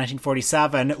 released in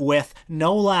 1947, with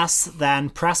no less than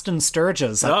Preston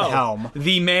Sturges at the helm.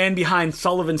 The man behind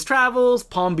Sullivan's Travels,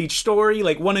 Palm Beach Story,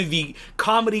 like one of the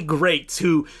comedy greats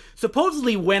who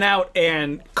supposedly went out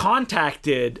and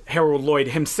contacted Harold Lloyd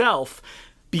himself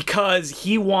because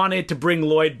he wanted to bring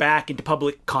Lloyd back into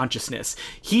public consciousness.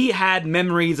 He had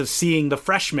memories of seeing The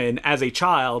Freshman as a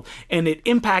child, and it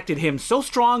impacted him so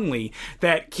strongly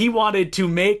that he wanted to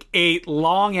make a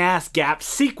long-ass gap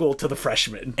sequel to The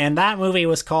Freshman. And that movie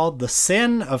was called The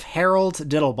Sin of Harold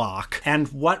Diddlebach. And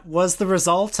what was the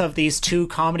result of these two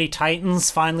comedy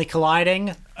titans finally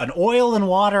colliding? An oil and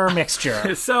water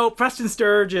mixture. So Preston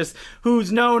Sturges,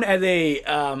 who's known as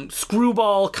a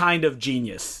screwball kind of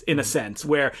genius, in a sense,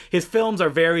 where his films are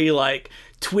very,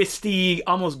 twisty,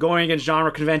 almost going against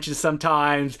genre conventions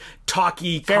sometimes,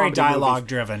 talky, very dialogue movies.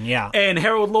 Driven, yeah. And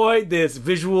Harold Lloyd, this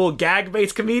visual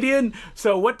gag-based comedian.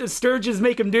 So what does Sturges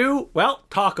make him do? Well,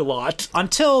 talk a lot.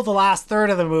 Until the last third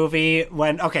of the movie,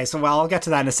 I'll get to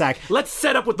that in a sec. Let's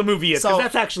set up what the movie is, because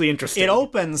that's actually interesting. It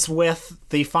opens with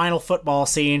the final football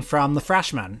scene from The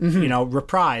Freshman,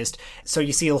 reprised. So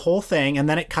you see the whole thing, and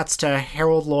then it cuts to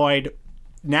Harold Lloyd,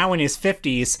 now in his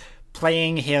 50s,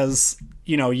 playing his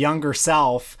younger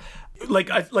self, like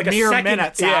a mere second,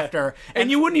 minutes after,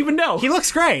 and you wouldn't even know. He looks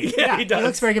great. Yeah, he does. He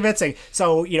looks very convincing.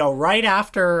 So right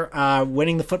after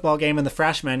winning the football game in The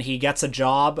Freshman, he gets a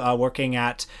job working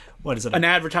at, what is it? An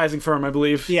advertising firm, I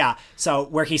believe. Yeah. So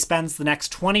where he spends the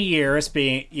next 20 years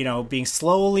being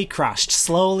slowly crushed,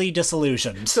 slowly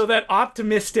disillusioned. So that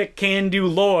optimistic can-do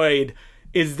Lloyd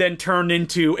is then turned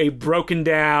into a broken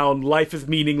down, life is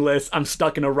meaningless, I'm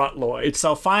stuck in a rut Lloyd.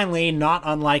 So finally, not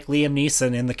unlike Liam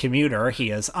Neeson in The Commuter, he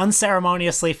is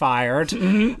unceremoniously fired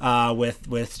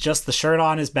with just the shirt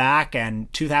on his back and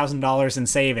 $2,000 in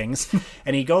savings.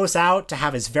 And he goes out to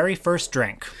have his very first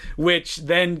drink. Which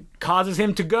then causes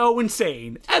him to go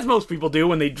insane, as most people do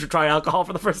when they try alcohol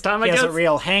for the first time, I guess. He has a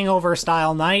real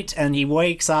hangover-style night, and he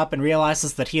wakes up and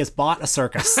realizes that he has bought a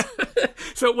circus.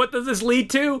 So what does this lead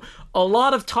to? A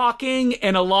lot of talking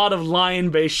and a lot of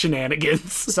lion-based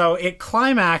shenanigans. So it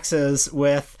climaxes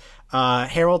with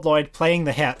Harold Lloyd playing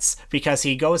the hits because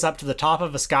he goes up to the top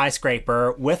of a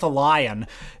skyscraper with a lion,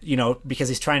 because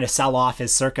he's trying to sell off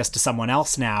his circus to someone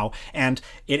else now. And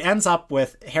it ends up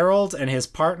with Harold and his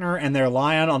partner and their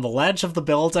lion on the ledge of the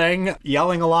building,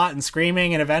 yelling a lot and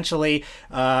screaming. And eventually,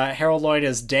 Harold Lloyd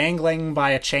is dangling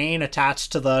by a chain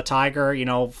attached to the tiger,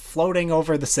 floating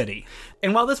over the city.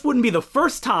 And while this wouldn't be the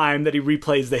first time that he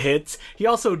replays the hits, he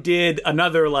also did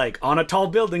another, on a tall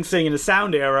building singing a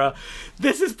sound era.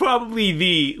 This is probably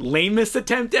the lamest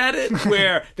attempt at it,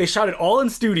 where they shot it all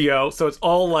in studio, so it's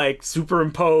all,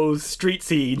 superimposed street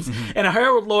scenes, and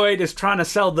Harold Lloyd is trying to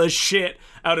sell the shit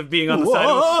out of being on the side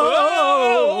of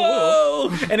whoa!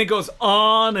 And it goes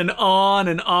on and on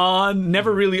and on,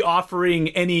 never really offering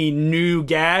any new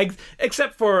gags,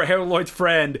 except for Harold Lloyd's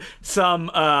friend, some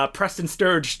Preston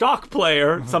Sturge stock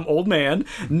player, some old man,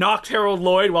 knocked Harold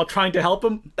Lloyd while trying to help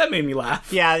him. That made me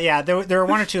laugh. Yeah, there were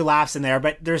one or two laughs in there,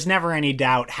 but there's never any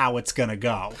doubt how it's gonna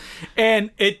go.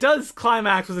 And it does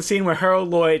climax with a scene where Harold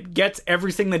Lloyd gets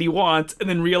everything that he wants and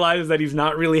then realizes that he's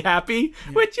not really happy,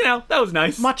 which, that was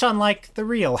nice. Much unlike the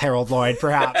real Harold Lloyd,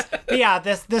 perhaps. But yeah,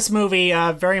 this movie,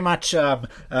 very much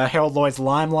Harold Lloyd's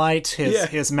limelight,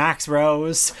 his Max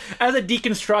Rose. As a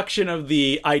deconstruction of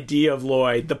the idea of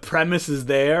Lloyd, the premise is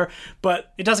there,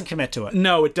 but it doesn't commit to it.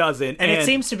 No, it doesn't. And it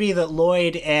seems to be that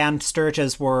Lloyd and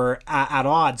Sturges were at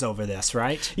odds over this,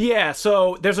 right? Yeah,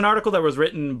 so there's an article that was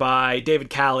written by David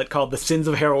Callett called The Sins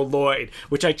of Harold Lloyd,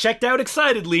 which I checked out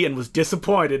excitedly and was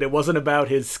disappointed. It wasn't about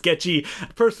his sketchy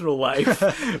personal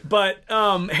life. But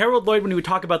Harold Lloyd, when he would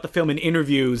talk about the film in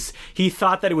interviews, he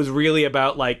thought that it was really basically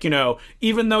about like,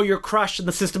 even though you're crushed and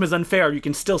the system is unfair, you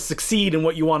can still succeed in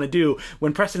what you want to do.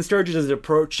 When Preston Sturges has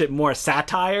approached it more as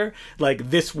satire, like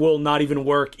this will not even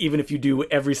work even if you do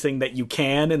everything that you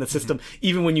can in the system.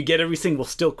 Even when you get everything, will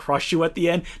still crush you at the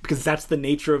end because that's the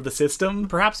nature of the system.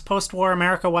 Perhaps post-war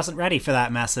America wasn't ready for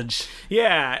that message.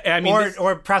 Yeah, I mean,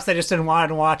 or perhaps they just didn't want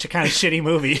to watch a kind of shitty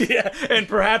movie. Yeah, and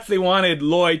perhaps they wanted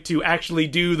Lloyd to actually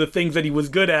do the things that he was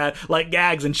good at, like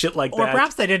gags and shit like that. Or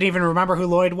perhaps they didn't even remember who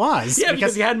Lloyd was. Yeah,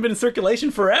 because he hadn't been in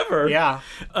circulation forever. Yeah.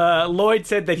 Lloyd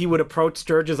said that he would approach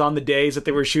Sturges on the days that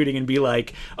they were shooting and be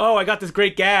like, oh, I got this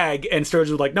great gag. And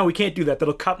Sturges was like, no, we can't do that.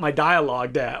 That'll cut my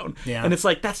dialogue down. Yeah. And it's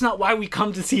like, that's not why we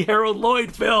come to see Harold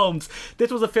Lloyd films.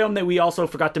 This was a film that we also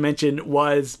forgot to mention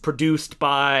was produced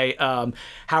by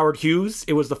Howard Hughes.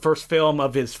 It was the first film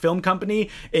of his film company.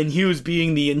 And Hughes,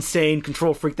 being the insane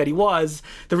control freak that he was,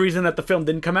 the reason that the film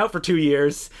didn't come out for 2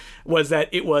 years was that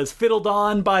it was fiddled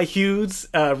on by Hughes,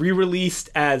 re-released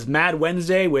as Mad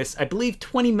Wednesday with, I believe,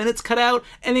 20 minutes cut out,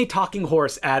 and a talking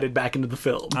horse added back into the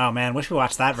film. Oh man, wish we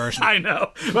watched that version. I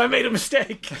know, but I made a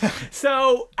mistake.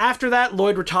 So after that,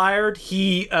 Lloyd retired.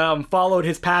 He followed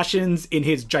his passions in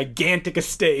his gigantic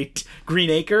estate, Green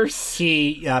Acres.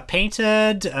 He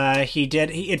painted.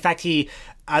 In fact,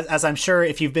 as I'm sure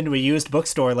if you've been to a used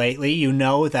bookstore lately, you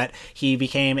know that he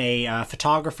became a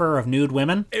photographer of nude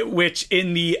women. Which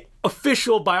in the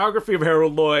official biography of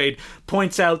Harold Lloyd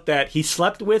points out that he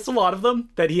slept with a lot of them,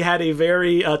 that he had a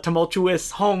very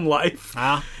tumultuous home life.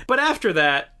 But after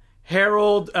that,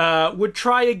 Harold would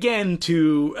try again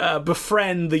to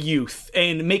befriend the youth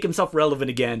and make himself relevant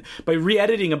again by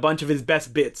re-editing a bunch of his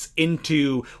best bits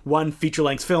into one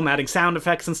feature-length film, adding sound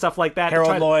effects and stuff like that.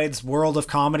 Harold Lloyd's World of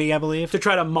Comedy, I believe. To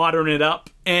try to modern it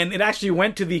up. And it actually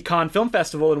went to the Cannes Film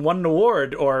Festival and won an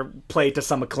award, or played to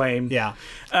some acclaim. Yeah.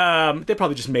 They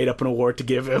probably just made up an award to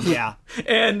give him. Yeah.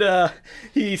 And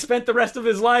he spent the rest of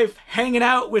his life hanging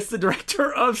out with the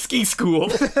director of Ski School.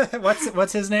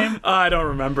 What's his name? I don't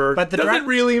remember. But does it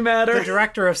really matter? The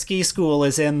director of Ski School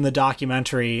is in the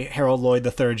documentary Harold Lloyd,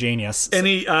 the Third Genius. And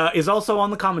he is also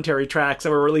on the commentary tracks that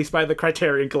were released by the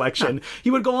Criterion Collection. He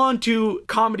would go on to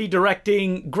comedy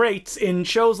directing greats in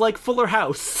shows like Fuller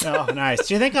House. Oh,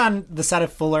 nice. Do you think on the set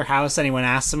of Fuller House anyone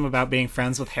asked him about being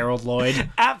friends with Harold Lloyd?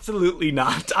 Absolutely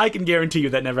not. I can guarantee you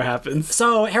that never happens.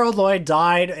 So Harold Lloyd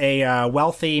died a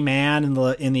wealthy man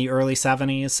in the early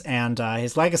 70s, and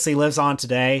his legacy lives on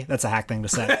today. That's a hack thing to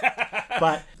say.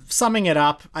 But summing it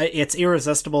up, it's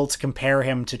irresistible to compare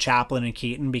him to Chaplin and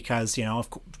Keaton because, of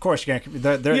course,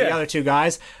 they're the other two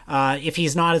guys. If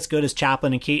he's not as good as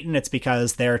Chaplin and Keaton, it's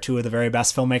because they're two of the very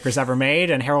best filmmakers ever made,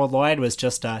 and Harold Lloyd was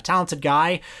just a talented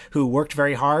guy who worked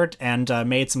very hard and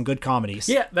made some good comedies.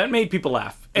 Yeah, that made people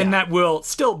laugh. And that will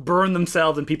still burn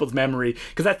themselves in people's memory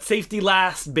because that safety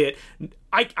last bit...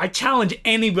 I challenge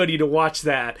anybody to watch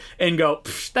that and go,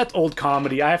 that's old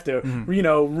comedy. I have to,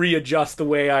 readjust the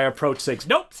way I approach things.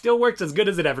 Nope, still works as good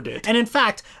as it ever did. And in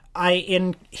fact,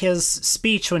 in his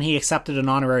speech when he accepted an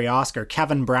honorary Oscar,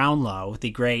 Kevin Brownlow, the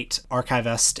great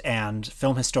archivist and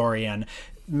film historian,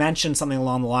 mentioned something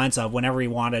along the lines of whenever he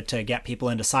wanted to get people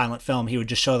into silent film, he would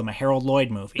just show them a Harold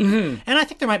Lloyd movie. Mm-hmm. And I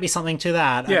think there might be something to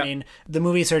that. Yeah. I mean, the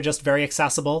movies are just very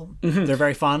accessible. Mm-hmm. They're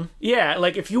very fun. Yeah,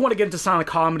 like if you want to get into silent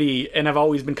comedy, and I've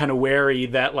always been kind of wary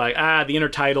that like, the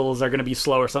intertitles are going to be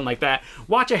slow or something like that,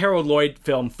 watch a Harold Lloyd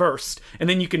film first, and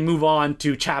then you can move on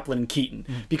to Chaplin and Keaton.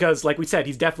 Mm-hmm. Because like we said,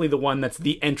 he's definitely the one that's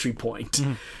the entry point.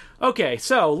 Mm-hmm. Okay,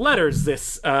 so letters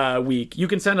this week. You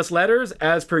can send us letters,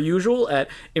 as per usual, at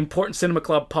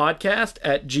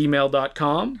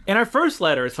importantcinemaclubpodcast@gmail.com. And our first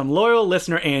letter is from loyal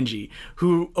listener Angie,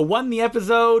 who won the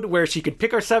episode where she could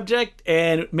pick our subject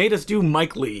and made us do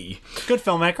Mike Lee. Good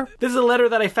filmmaker. This is a letter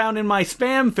that I found in my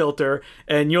spam filter,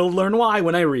 and you'll learn why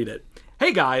when I read it.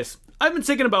 Hey guys, I've been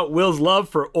thinking about Will's love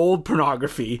for old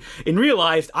pornography and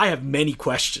realized I have many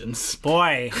questions.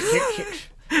 Boy...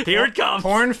 Here it comes.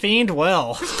 Porn fiend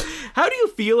Will. How do you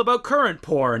feel about current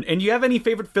porn? And do you have any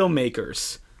favorite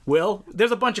filmmakers? Will,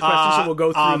 there's a bunch of questions, so we'll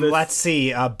go through this. Let's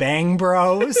see. Bang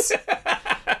Bros.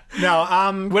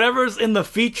 No, whatever's in the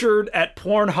featured at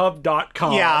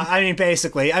Pornhub.com. Yeah, I mean,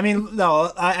 basically. I mean,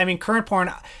 no, I mean, current porn,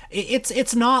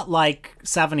 it's not like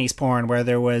 70s porn where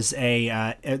there was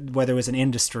an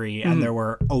industry and there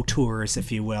were auteurs,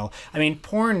 if you will. I mean,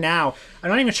 porn now, I'm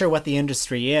not even sure what the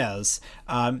industry is.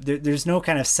 There's no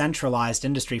kind of centralized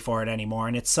industry for it anymore,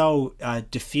 and it's so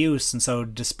diffuse and so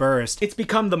dispersed. It's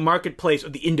become the marketplace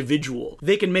of the individual.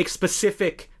 They can make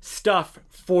specific stuff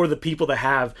for the people that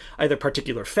have either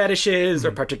particular fetishes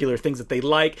or particular things that they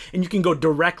like, and you can go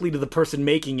directly to the person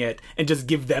making it and just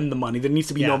give them the money. There needs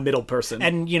to be no middle person.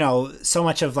 And, so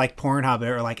much of like Pornhub Pornhub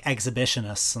are like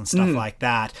exhibitionists and stuff like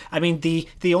that. I mean,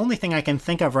 the only thing I can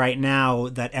think of right now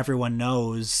that everyone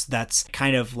knows that's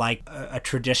kind of like a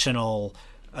traditional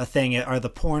thing are the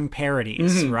porn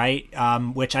parodies, right?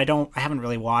 Which I haven't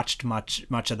really watched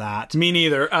much of that. Me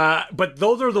neither. But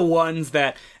those are the ones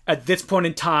that at this point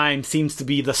in time seems to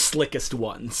be the slickest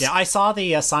ones. Yeah, I saw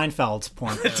the Seinfeld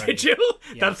porn parody. Did you?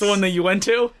 Yes. That's the one that you went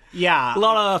to? Yeah. A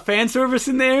lot of fan service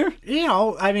in there? You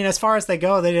know, I mean, as far as they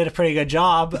go, they did a pretty good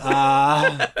job.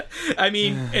 I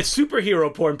mean,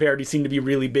 superhero porn parodies seem to be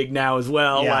really big now as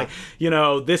well. Yeah. Like, you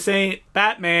know, this ain't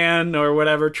Batman or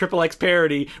whatever, Triple X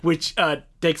parody, which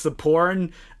takes the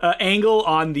porn angle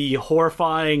on the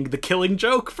horrifying The Killing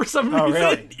Joke for some reason. Oh,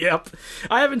 really? Yep.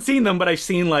 I haven't seen them, but I've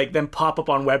seen like them pop up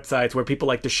on websites where people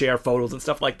like to share photos and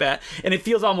stuff like that. And it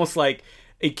feels almost like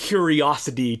a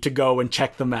curiosity to go and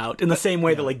check them out in the same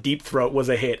way that like Deep Throat was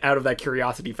a hit out of that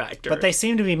curiosity factor. But they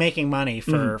seem to be making money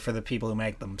for the people who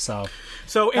make them. So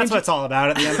that's Angie, what it's all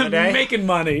about at the end of the day. making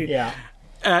money. Yeah.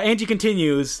 Angie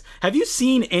continues, have you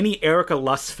seen any Erica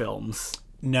Luss films?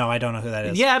 No, I don't know who that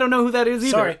is. Yeah, I don't know who that is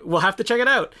either. Sorry. We'll have to check it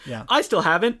out. Yeah. I still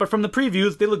haven't, but from the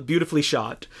previews, they look beautifully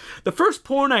shot. The first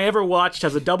porn I ever watched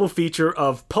has a double feature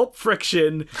of Pulp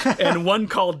Friction and one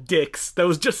called Dicks. That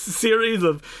was just a series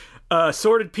of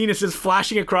sordid penises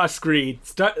flashing across screen.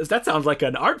 That sounds like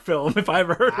an art film if I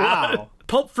ever heard one.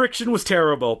 Pulp Friction was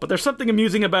terrible, but there's something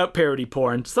amusing about parody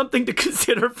porn. Something to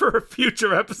consider for a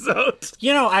future episode.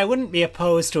 You know, I wouldn't be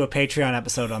opposed to a Patreon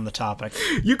episode on the topic.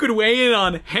 You could weigh in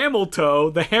on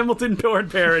Hamilton, the Hamilton porn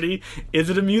parody. Is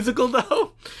it a musical,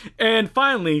 though? And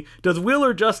finally, does Will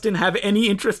or Justin have any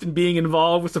interest in being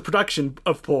involved with the production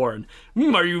of porn?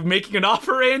 Are you making an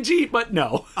offer, Angie? But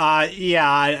no. Yeah,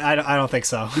 I don't think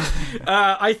so.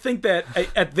 I think that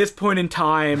at this point in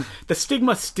time, the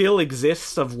stigma still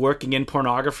exists of working in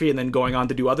pornography and then going on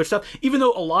to do other stuff, even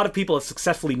though a lot of people have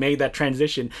successfully made that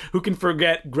transition. Who can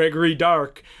forget Gregory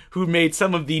Dark, who made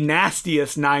some of the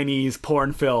nastiest 90s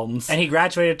porn films? And he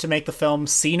graduated to make the film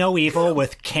See No Evil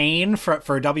with Kane for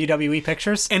WWE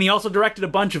Pictures. And he also directed a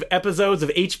bunch of episodes of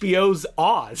HBO's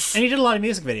Oz. And he did a lot of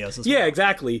music videos as well. Yeah,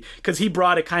 exactly. Because he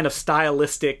brought a kind of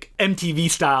stylistic MTV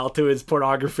style to his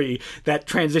pornography that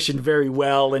transitioned very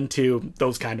well into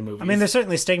those kind of movies. I mean, there's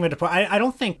certainly stigma to porn. I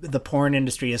don't think the porn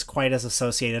industry is quite as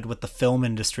associated with the film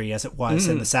industry as it was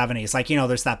in the 70s. Like, you know,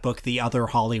 there's that book, The Other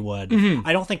Hollywood.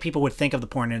 I don't think people would think of the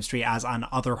porn industry as on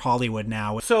Other Hollywood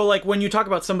now. So, like, when you talk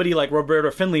about somebody like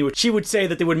Roberta Findlay, she would say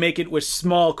that they would make it with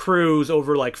small crews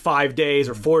over, like, 5 days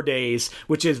or 4 days,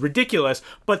 which is ridiculous,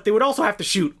 but they would also have to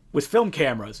shoot with film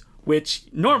cameras, which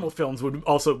normal films would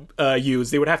also use.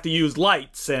 They would have to use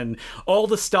lights and all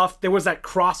the stuff. There was that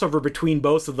crossover between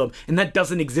both of them, and that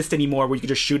doesn't exist anymore where you can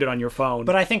just shoot it on your phone.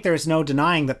 But I think there's no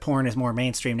denying that porn is more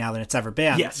mainstream now than it's ever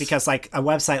been. Yes. Because, like, a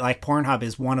website like Pornhub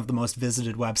is one of the most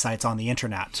visited websites on the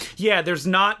internet. Yeah, there's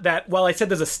not that... Well, I said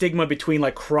there's a stigma between,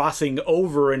 like, crossing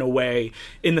over in a way,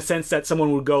 in the sense that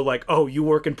someone would go, like, oh, you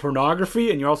work in pornography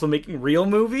and you're also making real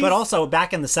movies? But also,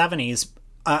 back in the 70s...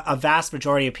 a vast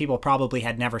majority of people probably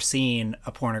had never seen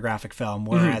a pornographic film,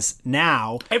 whereas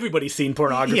now... Everybody's seen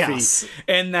pornography. Yes.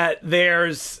 And that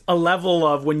there's a level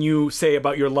of, when you say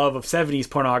about your love of 70s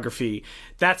pornography,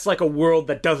 that's like a world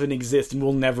that doesn't exist and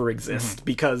will never exist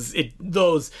because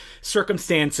those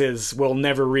circumstances will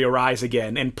never re-arise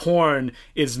again. And porn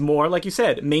is more, like you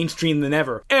said, mainstream than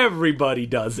ever. Everybody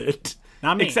does it.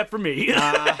 Not me. Except for me.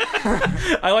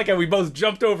 I like how we both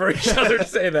jumped over each other to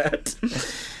say that.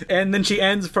 And then she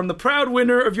ends, from the proud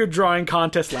winner of your drawing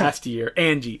contest last year,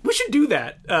 Angie. We should do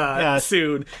that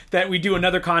soon, that we do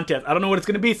another contest. I don't know what it's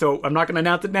going to be, so I'm not going to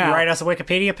announce it now. You write us a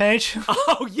Wikipedia page?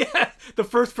 Oh, yeah. The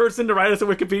first person to write us a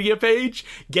Wikipedia page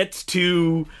gets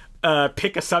to...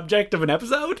 pick a subject of an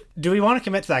episode? Do we want to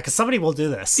commit to that? Because somebody will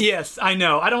do this. Yes, I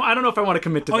know. I don't know if I want to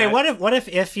commit to that. Okay, what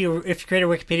if you create a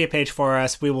Wikipedia page for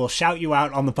us, we will shout you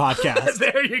out on the podcast.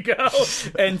 There you go.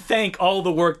 And thank all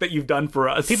the work that you've done for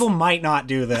us. People might not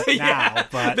do that now,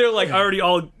 but they're like already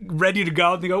all ready to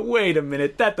go, and they go, wait a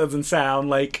minute, that doesn't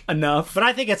sound like enough. But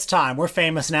I think it's time. We're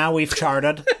famous now. We've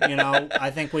charted. You know,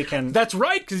 I think we can. That's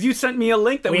right, because you sent me a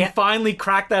link that we finally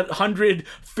cracked that 100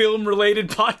 film-related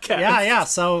podcast. Yeah.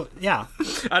 So, yeah.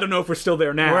 I don't know if we're still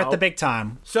there now. We're at the big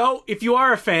time. So, if you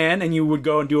are a fan and you would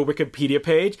go and do a Wikipedia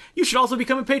page, you should also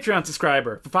become a Patreon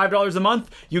subscriber. For $5 a month,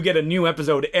 you get a new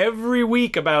episode every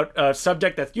week about a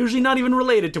subject that's usually not even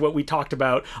related to what we talked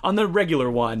about on the regular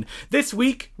one. This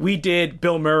week, we did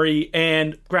Bill Murray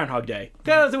and Groundhog Day.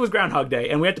 Because it was Groundhog Day,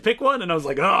 and we had to pick one, and I was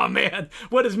like, oh man,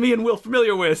 what is me and Will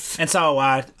familiar with? And so,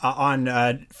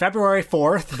 on February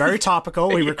 4th, very topical,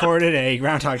 we recorded a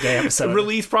Groundhog Day episode.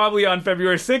 Released probably on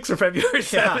February 6th. 6th or February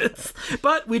 7th.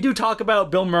 But we do talk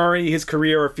about Bill Murray, his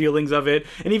career, or feelings of it,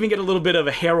 and even get a little bit of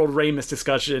a Harold Ramis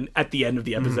discussion at the end of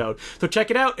the episode. So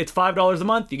check it out. It's $5 a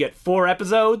month. You get 4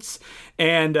 episodes.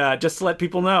 And just to let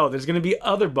people know, there's going to be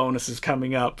other bonuses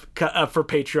coming up for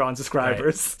Patreon subscribers.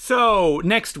 Right. So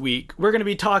next week, we're going to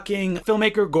be talking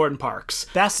filmmaker Gordon Parks.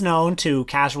 Best known to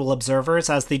casual observers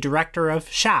as the director of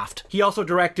Shaft. He also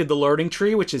directed The Learning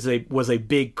Tree, which was a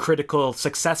big critical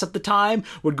success at the time,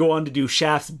 would go on to do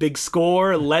Shaft's big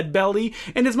score, Lead Belly,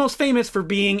 and is most famous for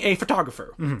being a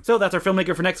photographer. So that's our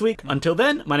filmmaker for next week. Until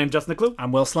then, my name's Justin McClue.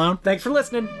 I'm Will Sloan. Thanks for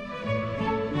listening.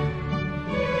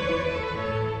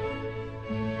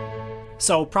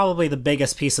 So probably the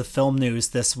biggest piece of film news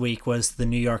this week was the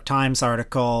New York Times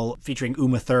article featuring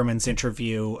Uma Thurman's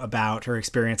interview about her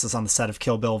experiences on the set of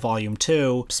Kill Bill Volume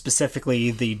 2, specifically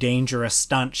the dangerous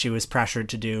stunt she was pressured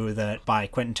to do by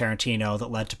Quentin Tarantino that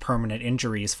led to permanent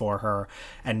injuries for her.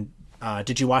 And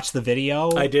did you watch the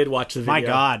video? I did watch the video. My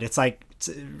God, it's like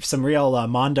some real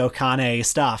Mondo Cane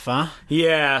stuff, huh?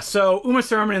 Yeah, so Uma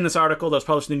Thurman in this article that was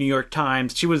published in the New York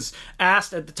Times, she was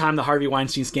asked at the time the Harvey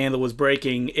Weinstein scandal was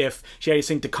breaking if she had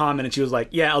anything to comment, and she was like,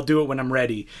 yeah, I'll do it when I'm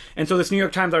ready. And so this New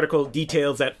York Times article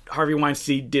details that Harvey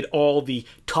Weinstein did all the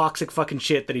toxic fucking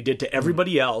shit that he did to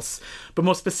everybody else, but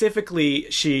most specifically,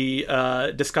 she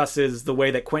discusses the way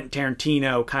that Quentin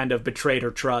Tarantino kind of betrayed her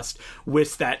trust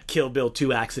with that Kill Bill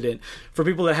 2 accident. For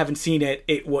people that haven't seen it,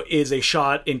 it is a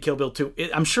shot in Kill Bill 2.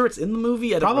 I'm sure it's in the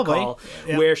movie, I don't recall,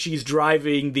 where she's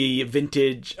driving the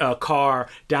vintage car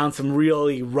down some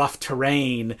really rough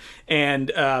terrain. And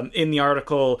in the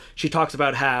article, she talks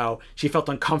about how she felt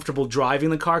uncomfortable driving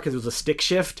the car because it was a stick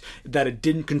shift, that it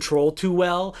didn't control too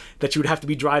well, that she would have to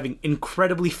be driving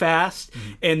incredibly fast,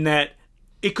 and that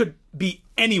it could be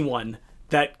anyone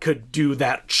that could do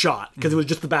that shot, because it was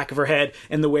just the back of her head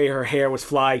and the way her hair was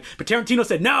flying. But Tarantino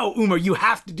said, no, Uma, you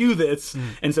have to do this.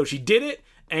 And so she did it,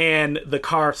 and the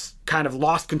car kind of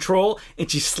lost control, and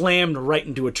she slammed right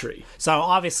into a tree. So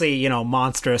obviously,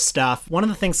 monstrous stuff. One of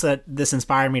the things that this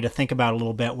inspired me to think about a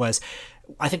little bit was,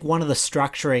 I think one of the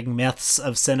structuring myths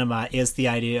of cinema is the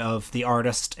idea of the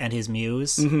artist and his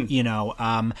muse.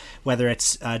 Whether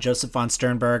it's Joseph von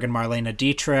Sternberg and Marlene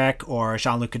Dietrich, or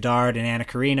Jean-Luc Godard and Anna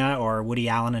Karina, or Woody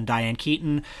Allen and Diane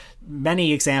Keaton.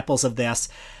 Many examples of this.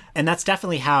 And that's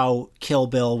definitely how Kill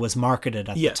Bill was marketed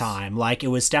at the time. Like, it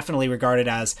was definitely regarded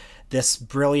as this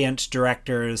brilliant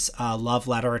director's love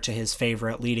letter to his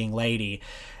favorite leading lady.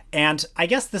 And I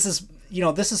guess this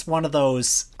is one of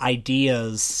those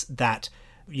ideas that,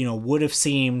 would have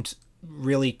seemed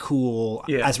really cool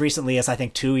as recently as I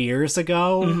think 2 years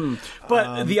ago.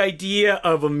 But the idea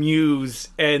of a muse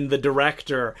and the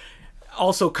director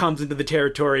also comes into the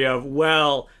territory of,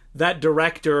 well, that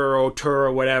director or auteur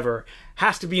or whatever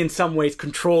has to be in some ways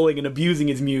controlling and abusing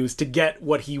his muse to get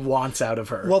what he wants out of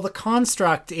her. Well, the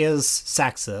construct is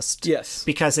sexist. Yes.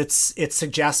 Because it's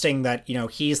suggesting that,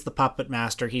 he's the puppet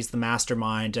master, he's the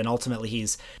mastermind, and ultimately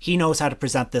he knows how to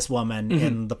present this woman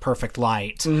in the perfect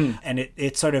light. And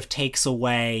it sort of takes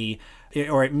away,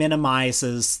 or it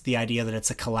minimizes the idea that it's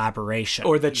a collaboration.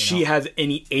 Or that she has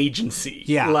any agency.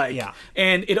 Yeah.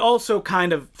 And it also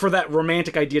kind of, for that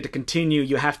romantic idea to continue,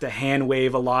 you have to hand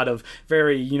wave a lot of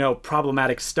very,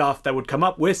 problematic stuff that would come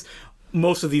up with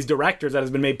most of these directors that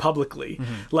has been made publicly.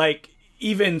 Like,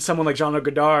 even someone like Jean-Luc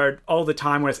Godard, all the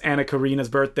time when it's Anna Karina's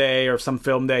birthday or some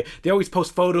film day, they always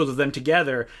post photos of them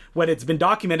together, when it's been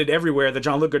documented everywhere that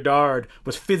Jean-Luc Godard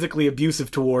was physically abusive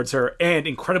towards her and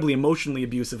incredibly emotionally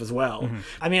abusive as well.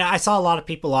 I mean, I saw a lot of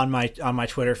people on my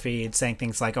Twitter feed saying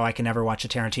things like, oh, I can never watch a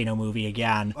Tarantino movie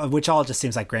again, which all just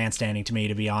seems like grandstanding to me,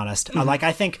 to be honest. Like,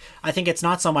 I think it's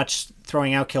not so much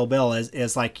throwing out Kill Bill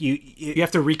is like you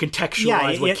have to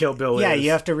recontextualize what Kill Bill is. Yeah,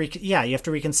 you have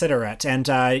to reconsider it, and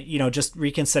just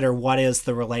reconsider what is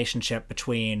the relationship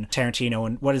between Tarantino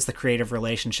and what is the creative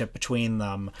relationship between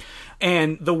them.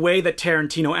 And the way that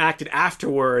Tarantino acted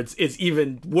afterwards is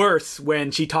even worse, when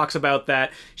she talks about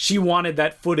that she wanted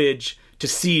that footage to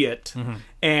see it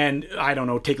and, I don't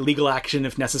know, take legal action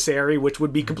if necessary, which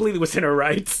would be completely within her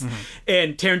rights.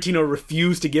 And Tarantino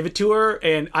refused to give it to her,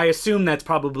 and I assume that's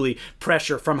probably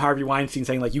pressure from Harvey Weinstein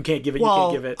saying, like, you can't give it, you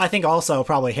can't give it. I think also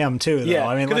probably him too, though. Yeah,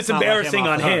 I mean, because it's embarrassing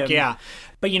on him. Yeah.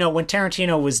 But, when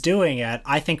Tarantino was doing it,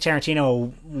 I think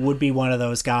Tarantino would be one of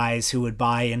those guys who would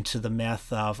buy into the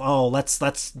myth of, oh,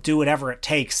 let's do whatever it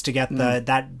takes to get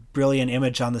that brilliant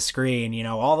image on the screen.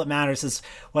 All that matters is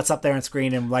what's up there on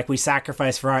screen, and, like, we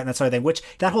sacrifice for art and that sort of thing, which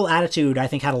that whole attitude, I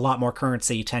think, had a lot more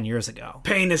currency 10 years ago.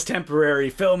 Pain is temporary,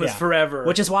 film is forever.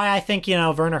 Which is why I think,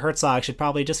 Werner Herzog should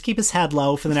probably just keep his head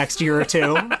low for the next year or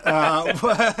two.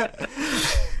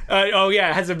 Oh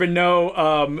yeah, has there been no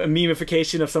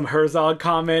memification of some Herzog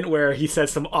comment where he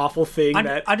says some awful thing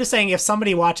I'm just saying, if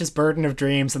somebody watches Burden of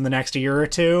Dreams in the next year or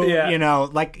two, you know,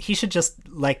 like, he should just,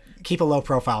 like, keep a low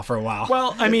profile for a while.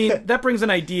 Well, I mean, that brings an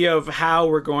idea of how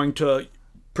we're going to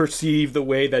perceive the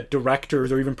way that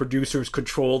directors or even producers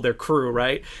control their crew,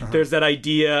 right? There's that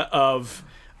idea of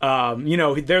you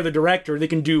know, they're the director, they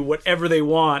can do whatever they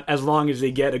want as long as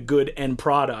they get a good end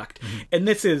product. And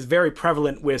this is very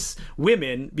prevalent with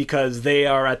women because they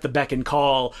are at the beck and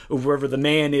call of wherever the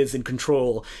man is in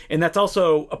control. And that's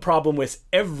also a problem with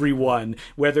everyone,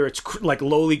 whether it's like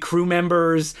lowly crew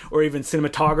members or even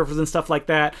cinematographers and stuff like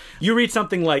that. You read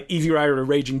something like Easy Rider to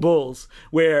Raging Bulls,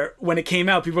 where when it came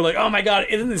out, people were like, oh my God,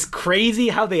 isn't this crazy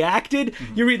how they acted?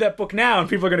 You read that book now and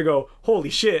people are going to go, holy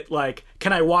shit, like,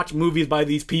 can I watch movies by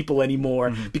these people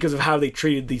anymore because of how they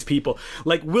treated these people?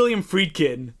 Like, William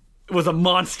Friedkin was a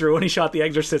monster when he shot The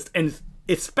Exorcist, and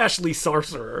especially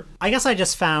Sorcerer. I guess I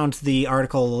just found the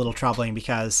article a little troubling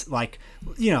because, like,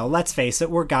 you know, let's face it,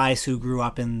 we're guys who grew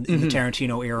up in the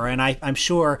Tarantino era, and I'm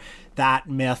sure that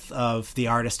myth of the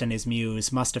artist and his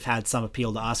muse must have had some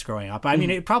appeal to us growing up. I mean,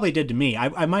 it probably did to me.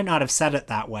 I might not have said it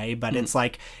that way, but it's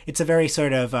like, it's a very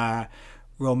sort of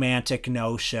romantic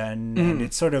notion, and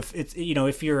it's sort of, it's, you know,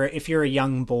 if you're a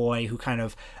young boy who kind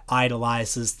of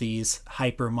idolizes these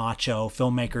hyper macho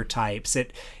filmmaker types,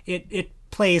 it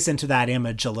plays into that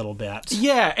image a little bit.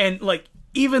 Yeah, and like,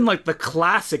 even like the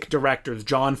classic directors,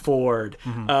 John Ford,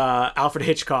 Alfred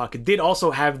Hitchcock, did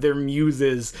also have their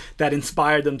muses that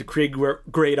inspired them to create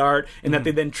great art, and that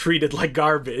they then treated like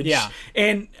garbage. Yeah.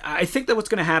 And I think that what's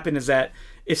going to happen is that,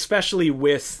 especially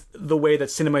with the way that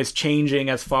cinema is changing,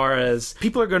 as far as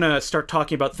people are going to start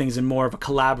talking about things in more of a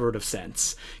collaborative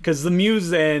sense, because the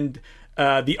muse and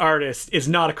the artist is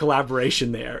not a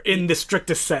collaboration there in the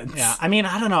strictest sense. Yeah, I mean,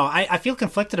 I don't know. I feel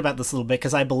conflicted about this a little bit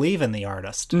because I believe in the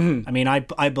artist. I mean,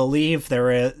 I believe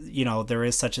there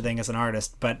is such a thing as an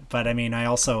artist, but I mean, I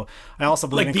also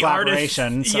believe like in the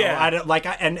collaboration. Artist, so I don't like,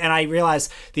 and I realize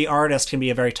the artist can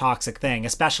be a very toxic thing,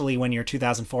 especially when you're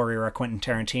 2004 era Quentin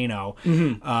Tarantino,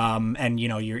 and you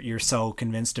know you're so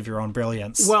convinced of your own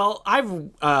brilliance. Well,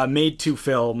 I've made 2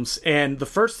 films, and the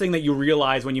first thing that you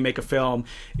realize when you make a film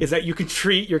is that you can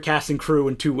treat your cast and crew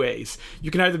in 2 ways.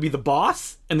 You can either be the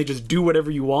boss and they just do whatever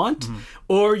you want,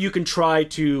 or you can try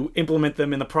to implement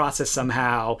them in the process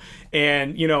somehow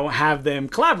and, you know, have them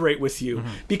collaborate with you.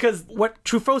 Because what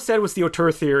Truffaut said was the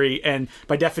auteur theory, and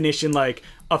by definition, like,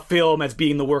 a film as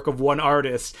being the work of one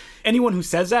artist. Anyone who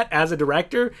says that as a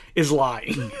director is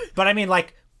lying. But I mean,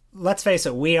 like, let's face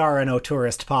it, we are an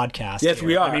auteurist podcast. Yes, here.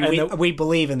 we are. I mean, we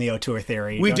believe in the auteur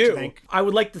theory. We don't do. You think? I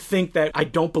would like to think that I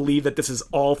don't believe that this is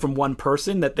all from one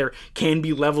person, that there can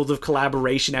be levels of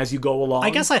collaboration as you go along. I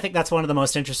guess I think that's one of the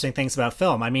most interesting things about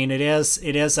film. I mean, it is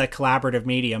a collaborative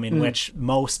medium in which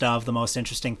most of the most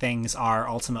interesting things are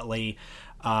ultimately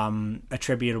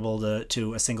attributable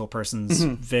to a single person's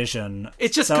vision.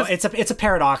 It's just so it's a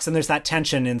paradox, and there's that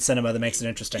tension in cinema that makes it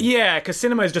interesting. Yeah, because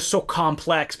cinema is just so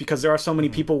complex because there are so many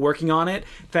people working on it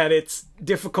that it's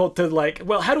difficult to, like,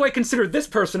 well, how do I consider this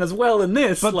person as well in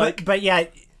this? But yeah.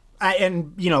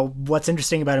 And, you know, what's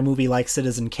interesting about a movie like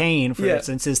Citizen Kane, for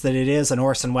instance, is that it is an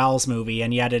Orson Welles movie,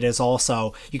 and yet it is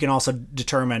also, you can also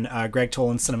determine Greg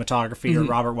Toland's cinematography or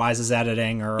Robert Wise's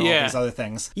editing or all these other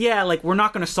things. Yeah, like, we're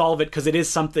not going to solve it because it is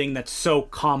something that's so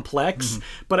complex,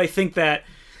 but I think that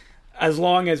as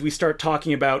long as we start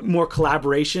talking about more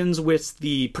collaborations with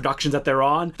the productions that they're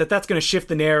on, that's going to shift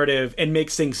the narrative and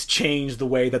make things change the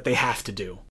way that they have to do.